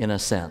Jonah, in a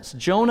sense.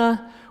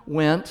 Jonah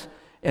went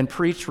and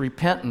preached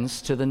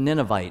repentance to the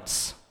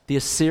Ninevites, the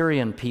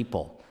Assyrian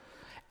people.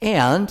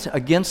 And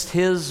against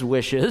his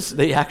wishes,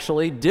 they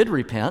actually did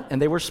repent,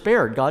 and they were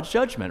spared God's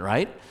judgment,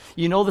 right?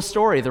 You know the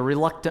story, the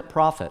reluctant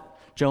prophet,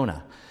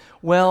 Jonah.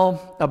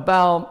 Well,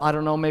 about,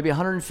 maybe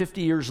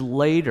 150 years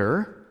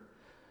later,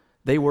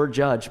 they were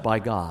judged by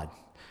God.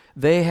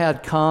 They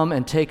had come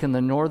and taken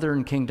the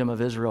northern kingdom of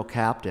Israel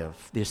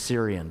captive, the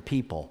Assyrian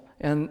people,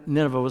 and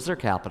Nineveh was their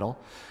capital.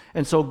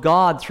 And so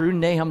God, through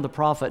Nahum the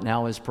prophet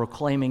now, is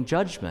proclaiming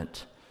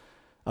judgment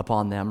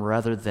upon them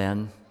rather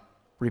than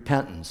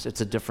repentance.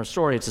 It's a different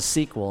story. It's a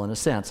sequel in a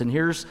sense. And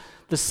here's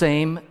the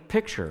same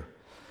picture.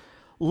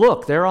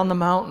 Look, there on the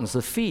mountains,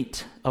 the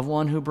feet of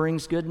one who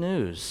brings good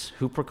news,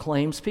 who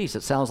proclaims peace.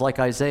 It sounds like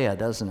Isaiah,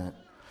 doesn't it?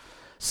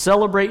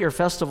 Celebrate your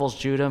festivals,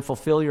 Judah, and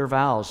fulfill your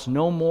vows.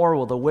 No more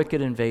will the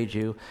wicked invade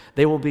you.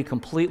 They will be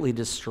completely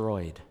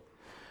destroyed.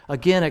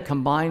 Again, it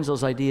combines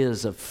those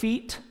ideas of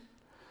feet,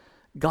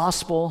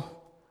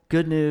 gospel,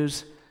 good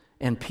news,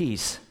 and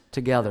peace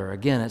together.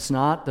 Again, it's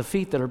not the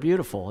feet that are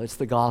beautiful. It's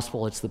the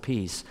gospel. It's the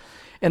peace.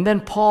 And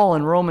then Paul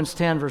in Romans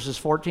 10, verses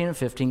 14 and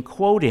 15,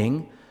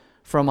 quoting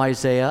from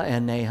Isaiah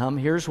and Nahum,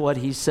 here's what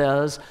he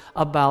says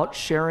about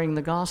sharing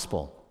the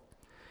gospel.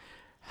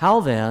 How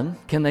then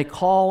can they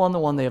call on the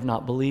one they have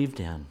not believed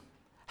in?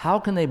 How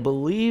can they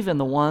believe in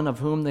the one of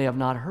whom they have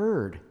not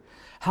heard?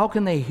 How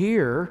can they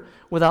hear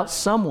without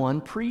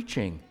someone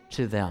preaching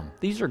to them?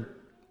 These are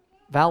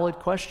valid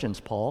questions,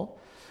 Paul.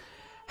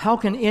 How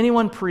can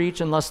anyone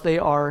preach unless they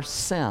are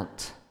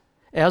sent?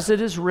 As it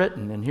is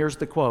written, and here's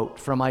the quote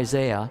from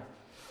Isaiah,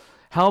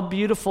 how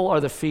beautiful are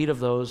the feet of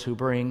those who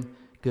bring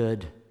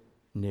good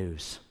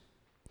news.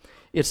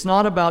 It's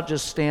not about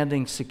just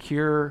standing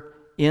secure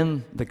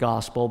in the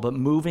gospel, but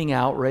moving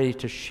out ready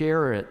to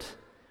share it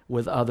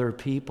with other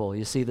people.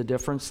 You see the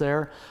difference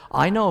there?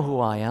 I know who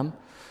I am.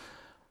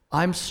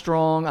 I'm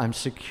strong, I'm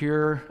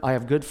secure, I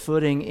have good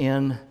footing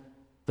in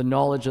the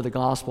knowledge of the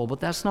gospel, but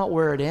that's not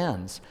where it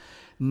ends.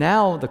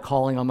 Now the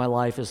calling on my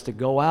life is to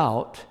go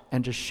out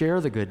and to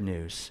share the good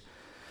news.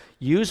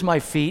 Use my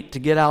feet to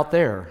get out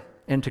there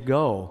and to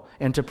go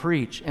and to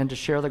preach and to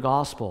share the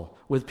gospel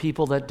with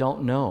people that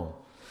don't know.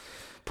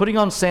 Putting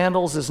on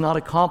sandals is not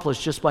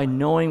accomplished just by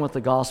knowing what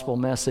the gospel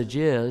message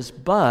is,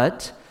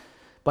 but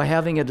by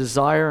having a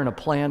desire and a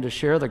plan to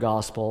share the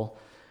gospel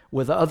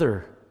with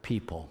other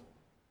people.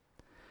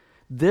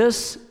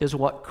 This is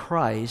what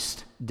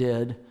Christ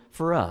did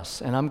for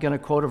us. And I'm going to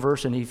quote a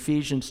verse in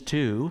Ephesians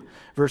 2,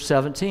 verse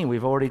 17.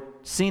 We've already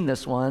seen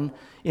this one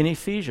in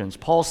Ephesians.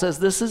 Paul says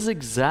this is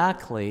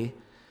exactly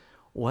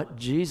what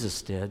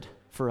Jesus did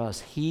for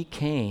us. He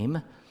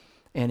came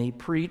and he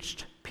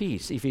preached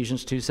peace.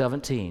 Ephesians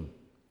 2:17.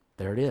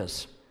 There it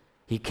is.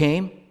 He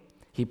came,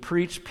 he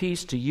preached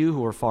peace to you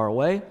who are far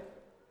away.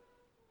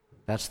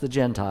 That's the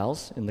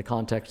Gentiles in the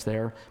context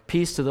there.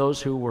 Peace to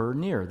those who were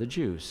near, the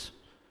Jews.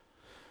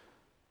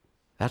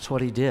 That's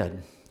what he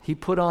did. He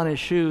put on his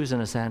shoes,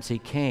 in a sense. He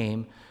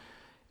came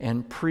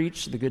and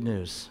preached the good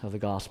news of the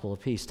gospel of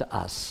peace to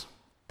us.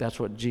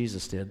 That's what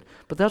Jesus did.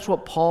 But that's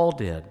what Paul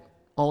did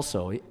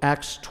also.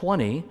 Acts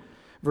 20,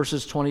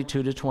 verses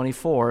 22 to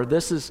 24.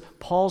 This is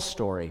Paul's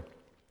story.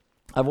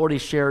 I've already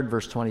shared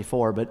verse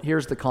 24, but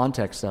here's the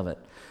context of it.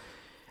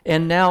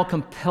 And now,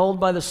 compelled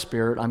by the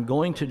Spirit, I'm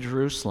going to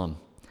Jerusalem,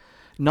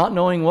 not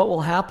knowing what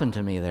will happen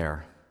to me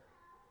there.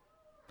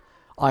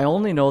 I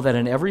only know that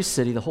in every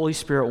city the Holy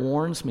Spirit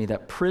warns me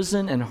that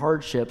prison and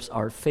hardships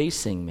are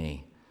facing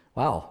me.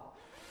 Wow.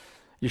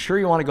 You sure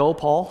you want to go,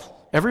 Paul?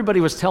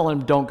 Everybody was telling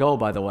him, don't go,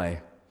 by the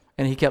way.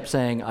 And he kept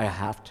saying, I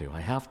have to.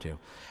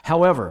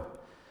 However,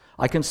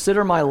 I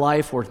consider my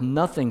life worth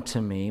nothing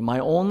to me. My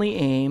only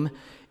aim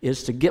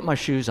is to get my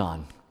shoes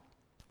on,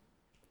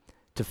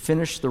 to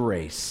finish the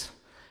race,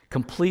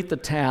 complete the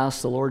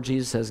task the Lord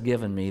Jesus has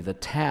given me, the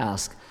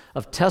task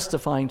of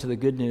testifying to the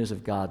good news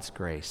of God's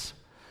grace.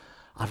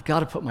 I've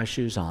got to put my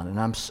shoes on, and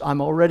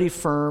I'm already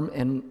firm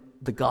in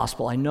the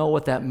gospel. I know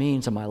what that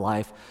means in my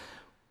life,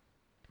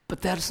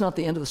 but that's not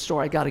the end of the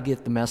story. I got to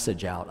get the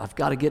message out. I've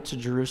got to get to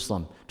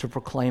Jerusalem to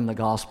proclaim the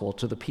gospel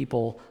to the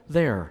people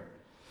there.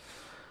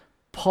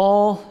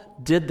 Paul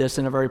did this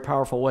in a very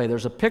powerful way.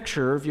 There's a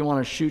picture, if you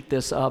want to shoot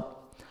this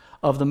up,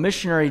 of the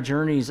missionary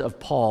journeys of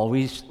Paul.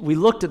 We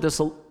looked at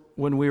this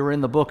when we were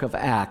in the book of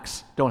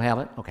Acts. Don't have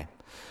it? Okay.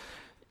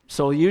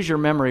 So use your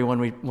memory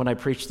when I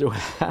preach through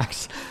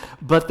Acts.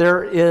 But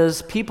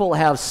people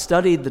have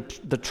studied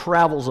the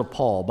travels of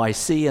Paul by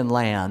sea and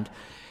land,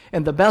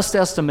 and the best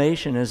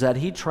estimation is that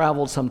he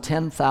traveled some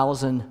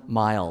 10,000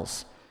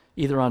 miles,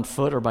 either on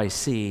foot or by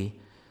sea,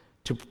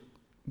 to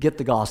get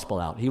the gospel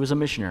out. He was a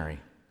missionary,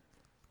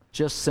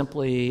 just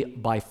simply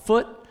by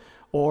foot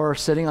or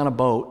sitting on a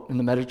boat in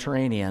the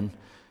Mediterranean.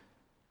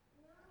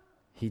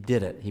 He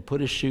did it. He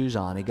put his shoes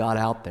on. He got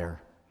out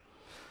there.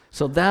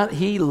 So that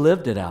he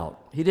lived it out.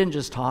 He didn't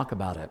just talk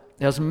about it.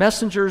 As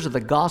messengers of the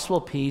gospel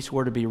of peace,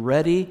 we're to be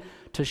ready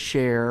to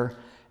share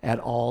at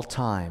all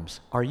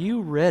times. Are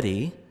you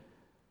ready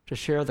to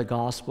share the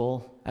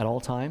gospel at all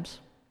times?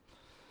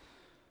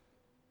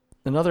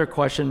 Another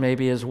question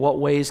maybe is, what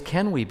ways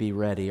can we be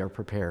ready or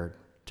prepared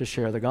to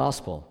share the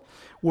gospel?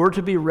 We're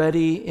to be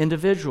ready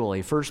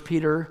individually. 1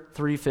 Peter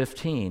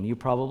 3:15. You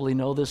probably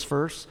know this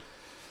verse,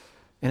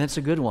 and it's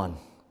a good one.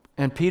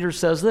 And Peter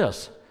says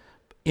this,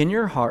 "In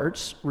your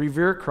hearts,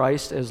 revere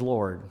Christ as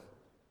Lord.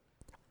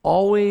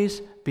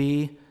 Always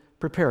be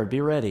prepared,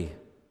 be ready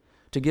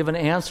to give an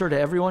answer to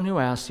everyone who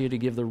asks you, to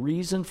give the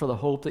reason for the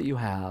hope that you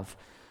have,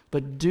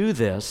 but do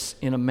this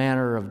in a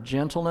manner of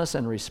gentleness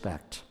and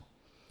respect."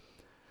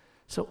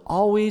 So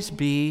always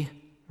be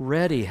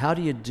ready. How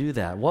do you do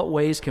that? What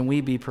ways can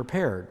we be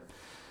prepared?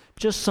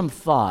 Just some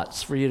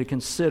thoughts for you to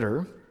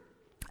consider.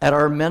 At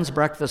our men's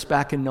breakfast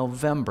back in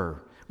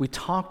November, we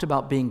talked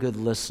about being good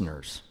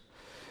listeners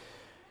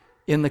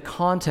in the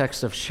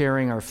context of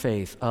sharing our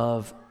faith,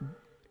 of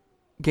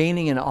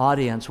gaining an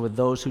audience with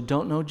those who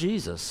don't know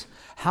Jesus.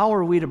 How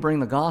are we to bring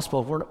the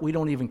gospel if we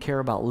don't even care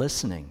about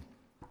listening?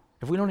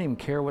 If we don't even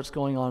care what's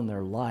going on in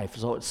their life?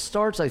 So it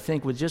starts, I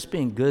think, with just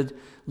being good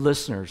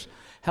listeners,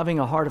 having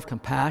a heart of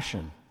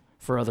compassion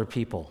for other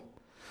people.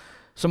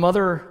 Some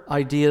other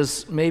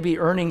ideas, maybe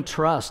earning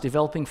trust,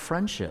 developing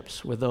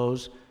friendships with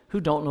those who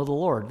don't know the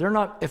Lord. They're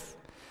not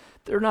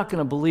going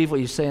to believe what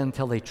you say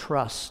until they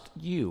trust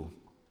you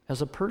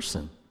as a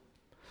person.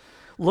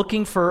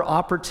 Looking for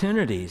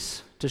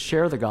opportunities to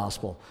share the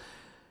gospel.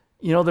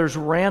 You know, there's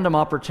random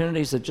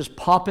opportunities that just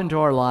pop into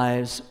our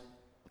lives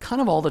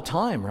kind of all the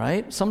time,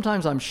 right?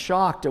 Sometimes I'm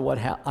shocked at what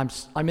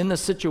I'm in this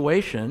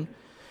situation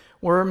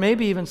where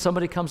maybe even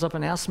somebody comes up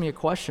and asks me a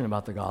question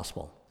about the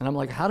gospel. And I'm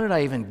like, how did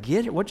I even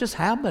get it? What just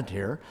happened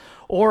here?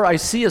 Or I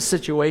see a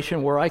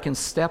situation where I can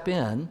step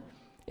in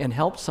and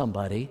help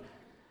somebody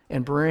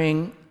and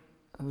bring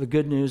the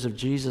good news of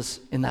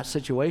Jesus in that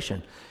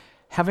situation.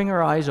 Having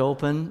our eyes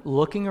open,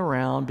 looking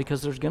around,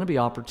 because there's going to be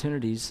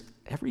opportunities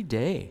every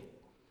day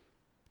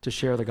to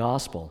share the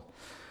gospel.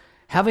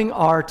 Having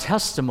our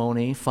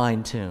testimony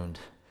fine-tuned.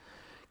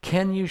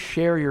 Can you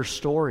share your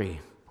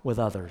story with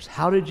others?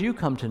 How did you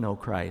come to know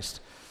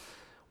Christ?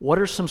 What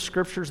are some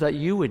scriptures that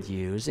you would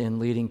use in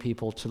leading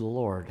people to the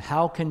Lord?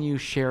 How can you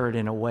share it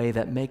in a way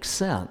that makes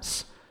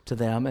sense to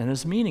them and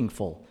is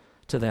meaningful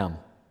to them?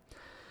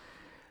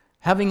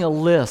 Having a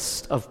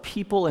list of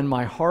people in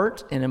my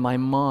heart and in my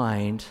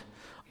mind,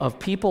 of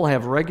people I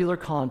have regular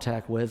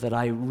contact with that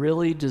I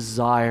really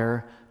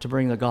desire to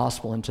bring the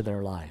gospel into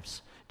their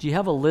lives. Do you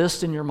have a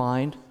list in your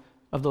mind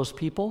of those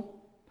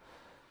people?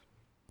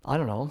 I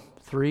don't know,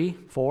 3,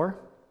 4,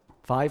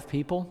 5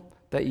 people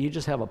that you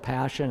just have a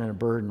passion and a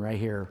burden right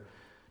here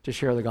to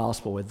share the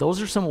gospel with.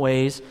 Those are some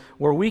ways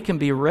where we can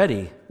be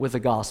ready with the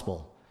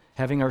gospel,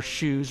 having our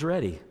shoes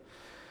ready.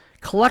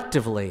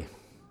 Collectively,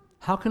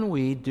 how can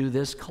we do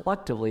this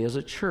collectively as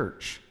a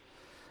church?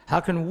 How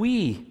can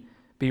we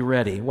be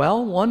ready?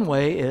 Well, one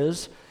way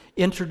is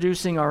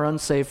introducing our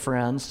unsaved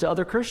friends to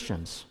other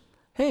Christians.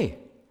 Hey,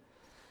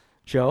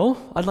 Joe,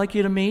 I'd like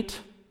you to meet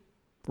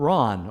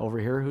Ron over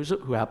here,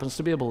 who happens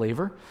to be a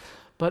believer.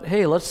 But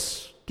hey,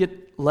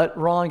 let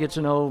Ron get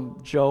to know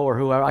Joe or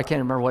whoever. I can't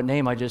remember what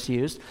name I just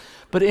used.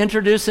 But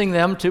introducing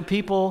them to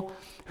people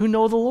who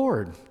know the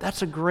Lord.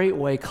 That's a great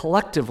way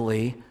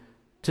collectively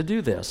to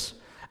do this.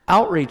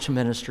 Outreach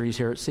ministries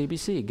here at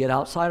CBC. Get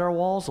outside our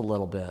walls a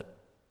little bit.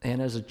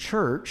 And as a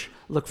church,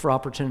 look for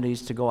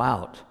opportunities to go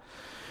out.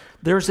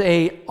 There's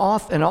an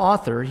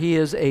author. He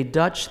is a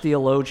Dutch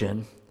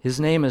theologian. His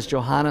name is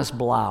Johannes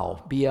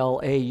Blau,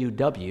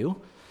 B-L-A-U-W.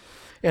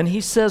 And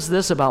he says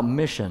this about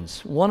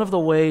missions. One of the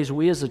ways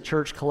we as a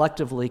church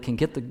collectively can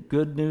get the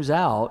good news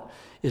out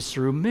is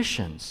through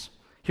missions.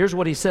 Here's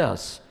what he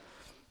says.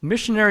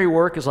 Missionary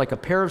work is like a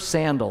pair of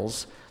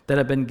sandals that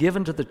have been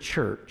given to the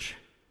church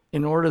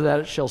in order that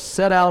it shall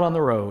set out on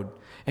the road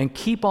and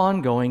keep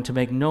on going to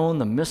make known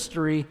the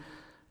mystery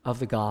of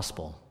the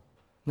gospel.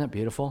 Isn't that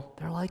beautiful?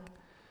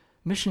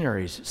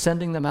 Missionaries,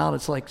 sending them out,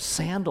 it's like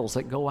sandals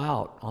that go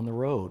out on the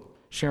road,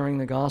 sharing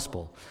the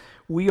gospel.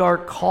 We are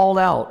called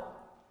out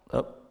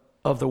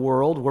of the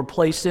world. We're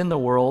placed in the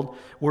world.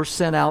 We're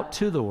sent out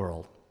to the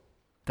world.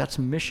 That's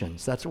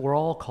missions. We're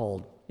all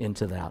called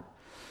into that.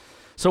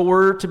 So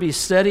we're to be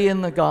steady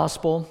in the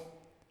gospel.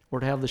 We're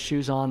to have the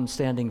shoes on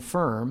standing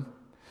firm.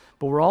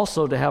 But we're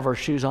also to have our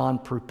shoes on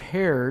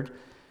prepared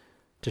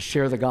to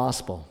share the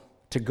gospel,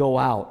 to go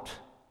out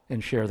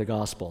and share the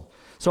gospel.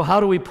 So how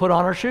do we put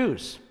on our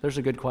shoes? There's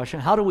a good question.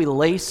 How do we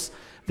lace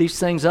these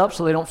things up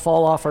so they don't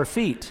fall off our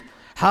feet?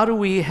 How do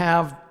we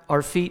have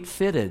our feet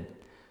fitted?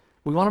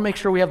 We want to make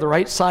sure we have the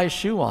right size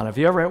shoe on. Have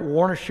you ever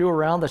worn a shoe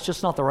around that's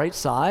just not the right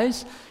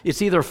size?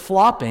 It's either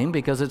flopping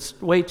because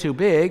it's way too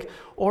big,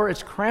 or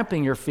it's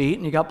cramping your feet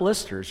and you got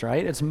blisters,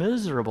 right? It's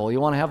miserable. You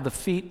want to have the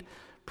feet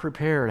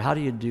prepared. How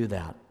do you do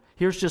that?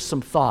 Here's just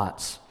some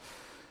thoughts.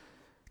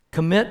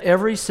 Commit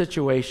every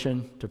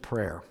situation to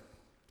prayer.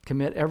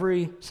 Commit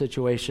every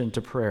situation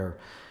to prayer.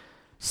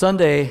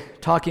 Sunday,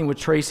 talking with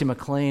Tracy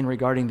McLean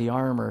regarding the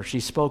armor,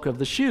 she spoke of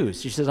the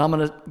shoes. She says, I'm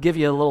going to give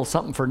you a little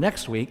something for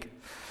next week.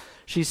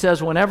 She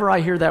says, whenever I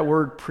hear that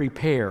word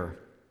prepare,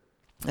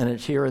 and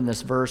it's here in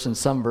this verse in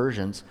some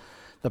versions,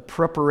 the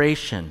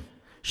preparation,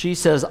 she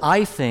says,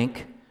 I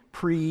think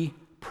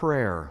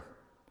pre-prayer.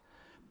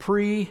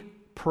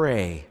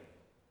 Pre-pray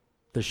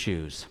the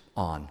shoes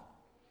on.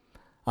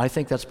 I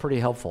think that's pretty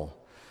helpful.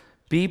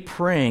 Be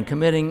praying,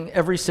 committing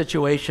every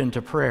situation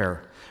to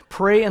prayer.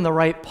 Pray in the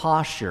right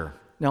posture.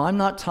 Now, I'm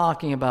not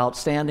talking about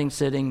standing,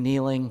 sitting,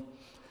 kneeling.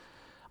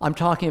 I'm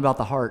talking about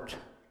the heart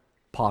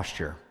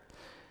posture.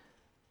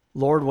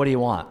 Lord, what do you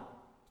want?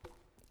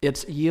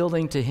 It's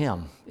yielding to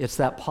Him. It's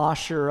that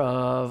posture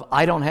of,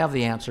 I don't have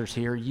the answers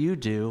here. You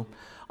do.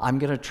 I'm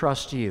going to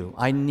trust you.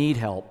 I need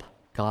help.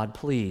 God,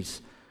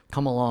 please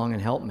come along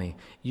and help me.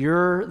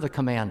 You're the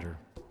commander.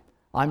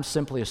 I'm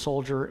simply a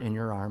soldier in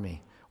your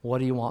army. What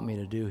do you want me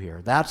to do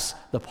here? That's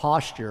the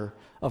posture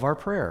of our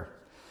prayer.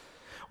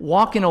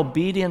 Walk in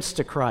obedience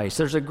to Christ.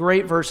 There's a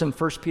great verse in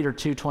 1 Peter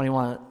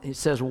 2:21. It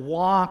says,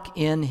 walk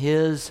in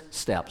His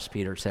steps,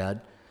 Peter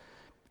said.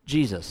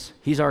 Jesus,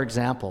 He's our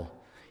example.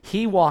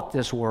 He walked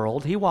this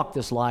world, He walked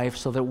this life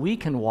so that we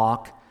can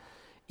walk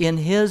in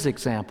His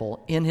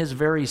example, in His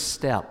very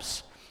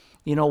steps.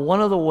 You know,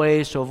 one of the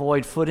ways to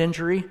avoid foot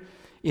injury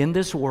in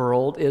this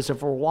world is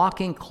if we're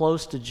walking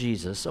close to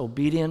Jesus,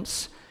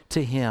 obedience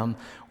to Him,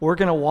 we're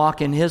going to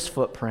walk in His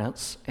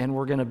footprints and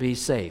we're going to be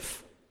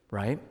safe,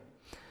 right?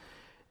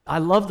 I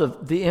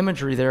love the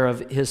imagery there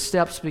of His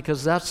steps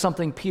because that's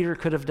something Peter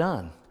could have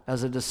done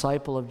as a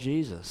disciple of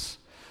Jesus,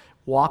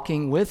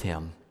 walking with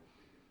Him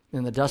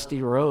in the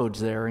dusty roads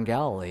there in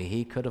Galilee.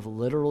 He could have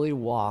literally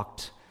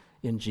walked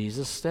in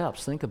Jesus'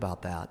 steps. Think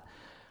about that.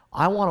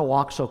 I want to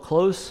walk so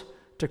close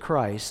to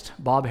Christ.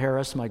 Bob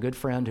Harris, my good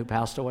friend who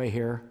passed away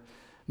here,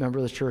 member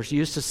of the church,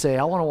 used to say,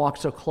 I want to walk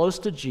so close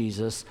to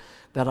Jesus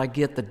that I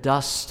get the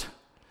dust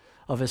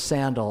of His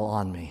sandal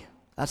on me.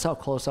 That's how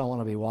close I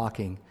want to be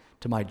walking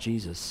to my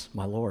Jesus,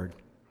 my Lord.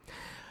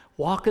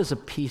 Walk as a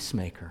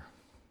peacemaker.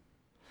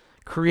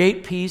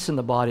 Create peace in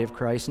the body of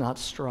Christ, not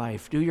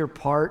strife. Do your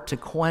part to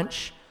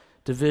quench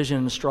division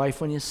and strife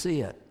when you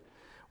see it.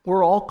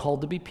 We're all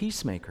called to be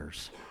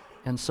peacemakers.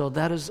 And so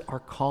that is our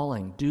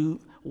calling.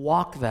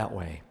 Walk that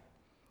way.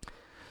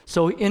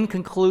 So in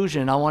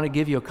conclusion, I want to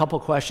give you a couple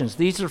questions.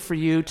 These are for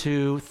you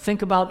to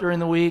think about during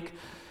the week,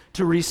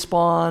 to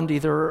respond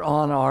either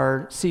on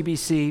our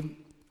CBC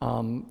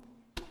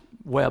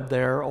web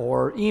there,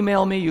 or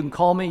email me. You can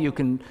call me. You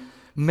can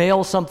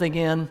mail something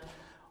in.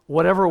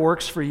 Whatever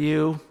works for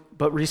you.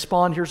 But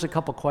respond. Here's a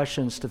couple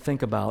questions to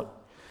think about.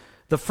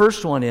 The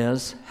first one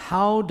is,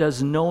 how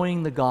does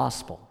knowing the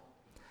gospel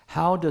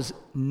help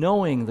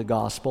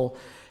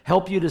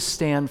you to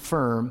stand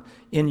firm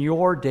in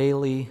your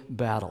daily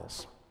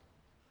battles?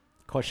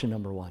 Question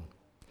number one.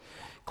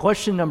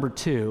 Question number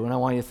two, and I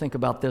want you to think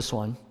about this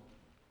one.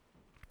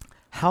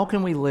 How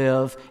can we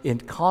live in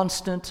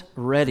constant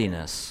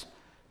readiness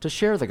to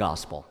share the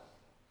gospel?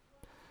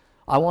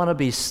 I want to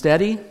be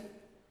steady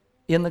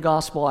in the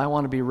gospel. I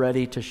want to be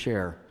ready to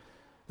share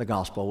the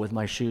gospel with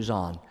my shoes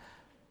on.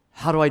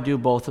 How do I do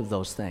both of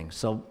those things?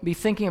 So be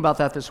thinking about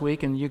that this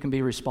week, and you can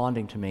be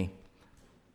responding to me.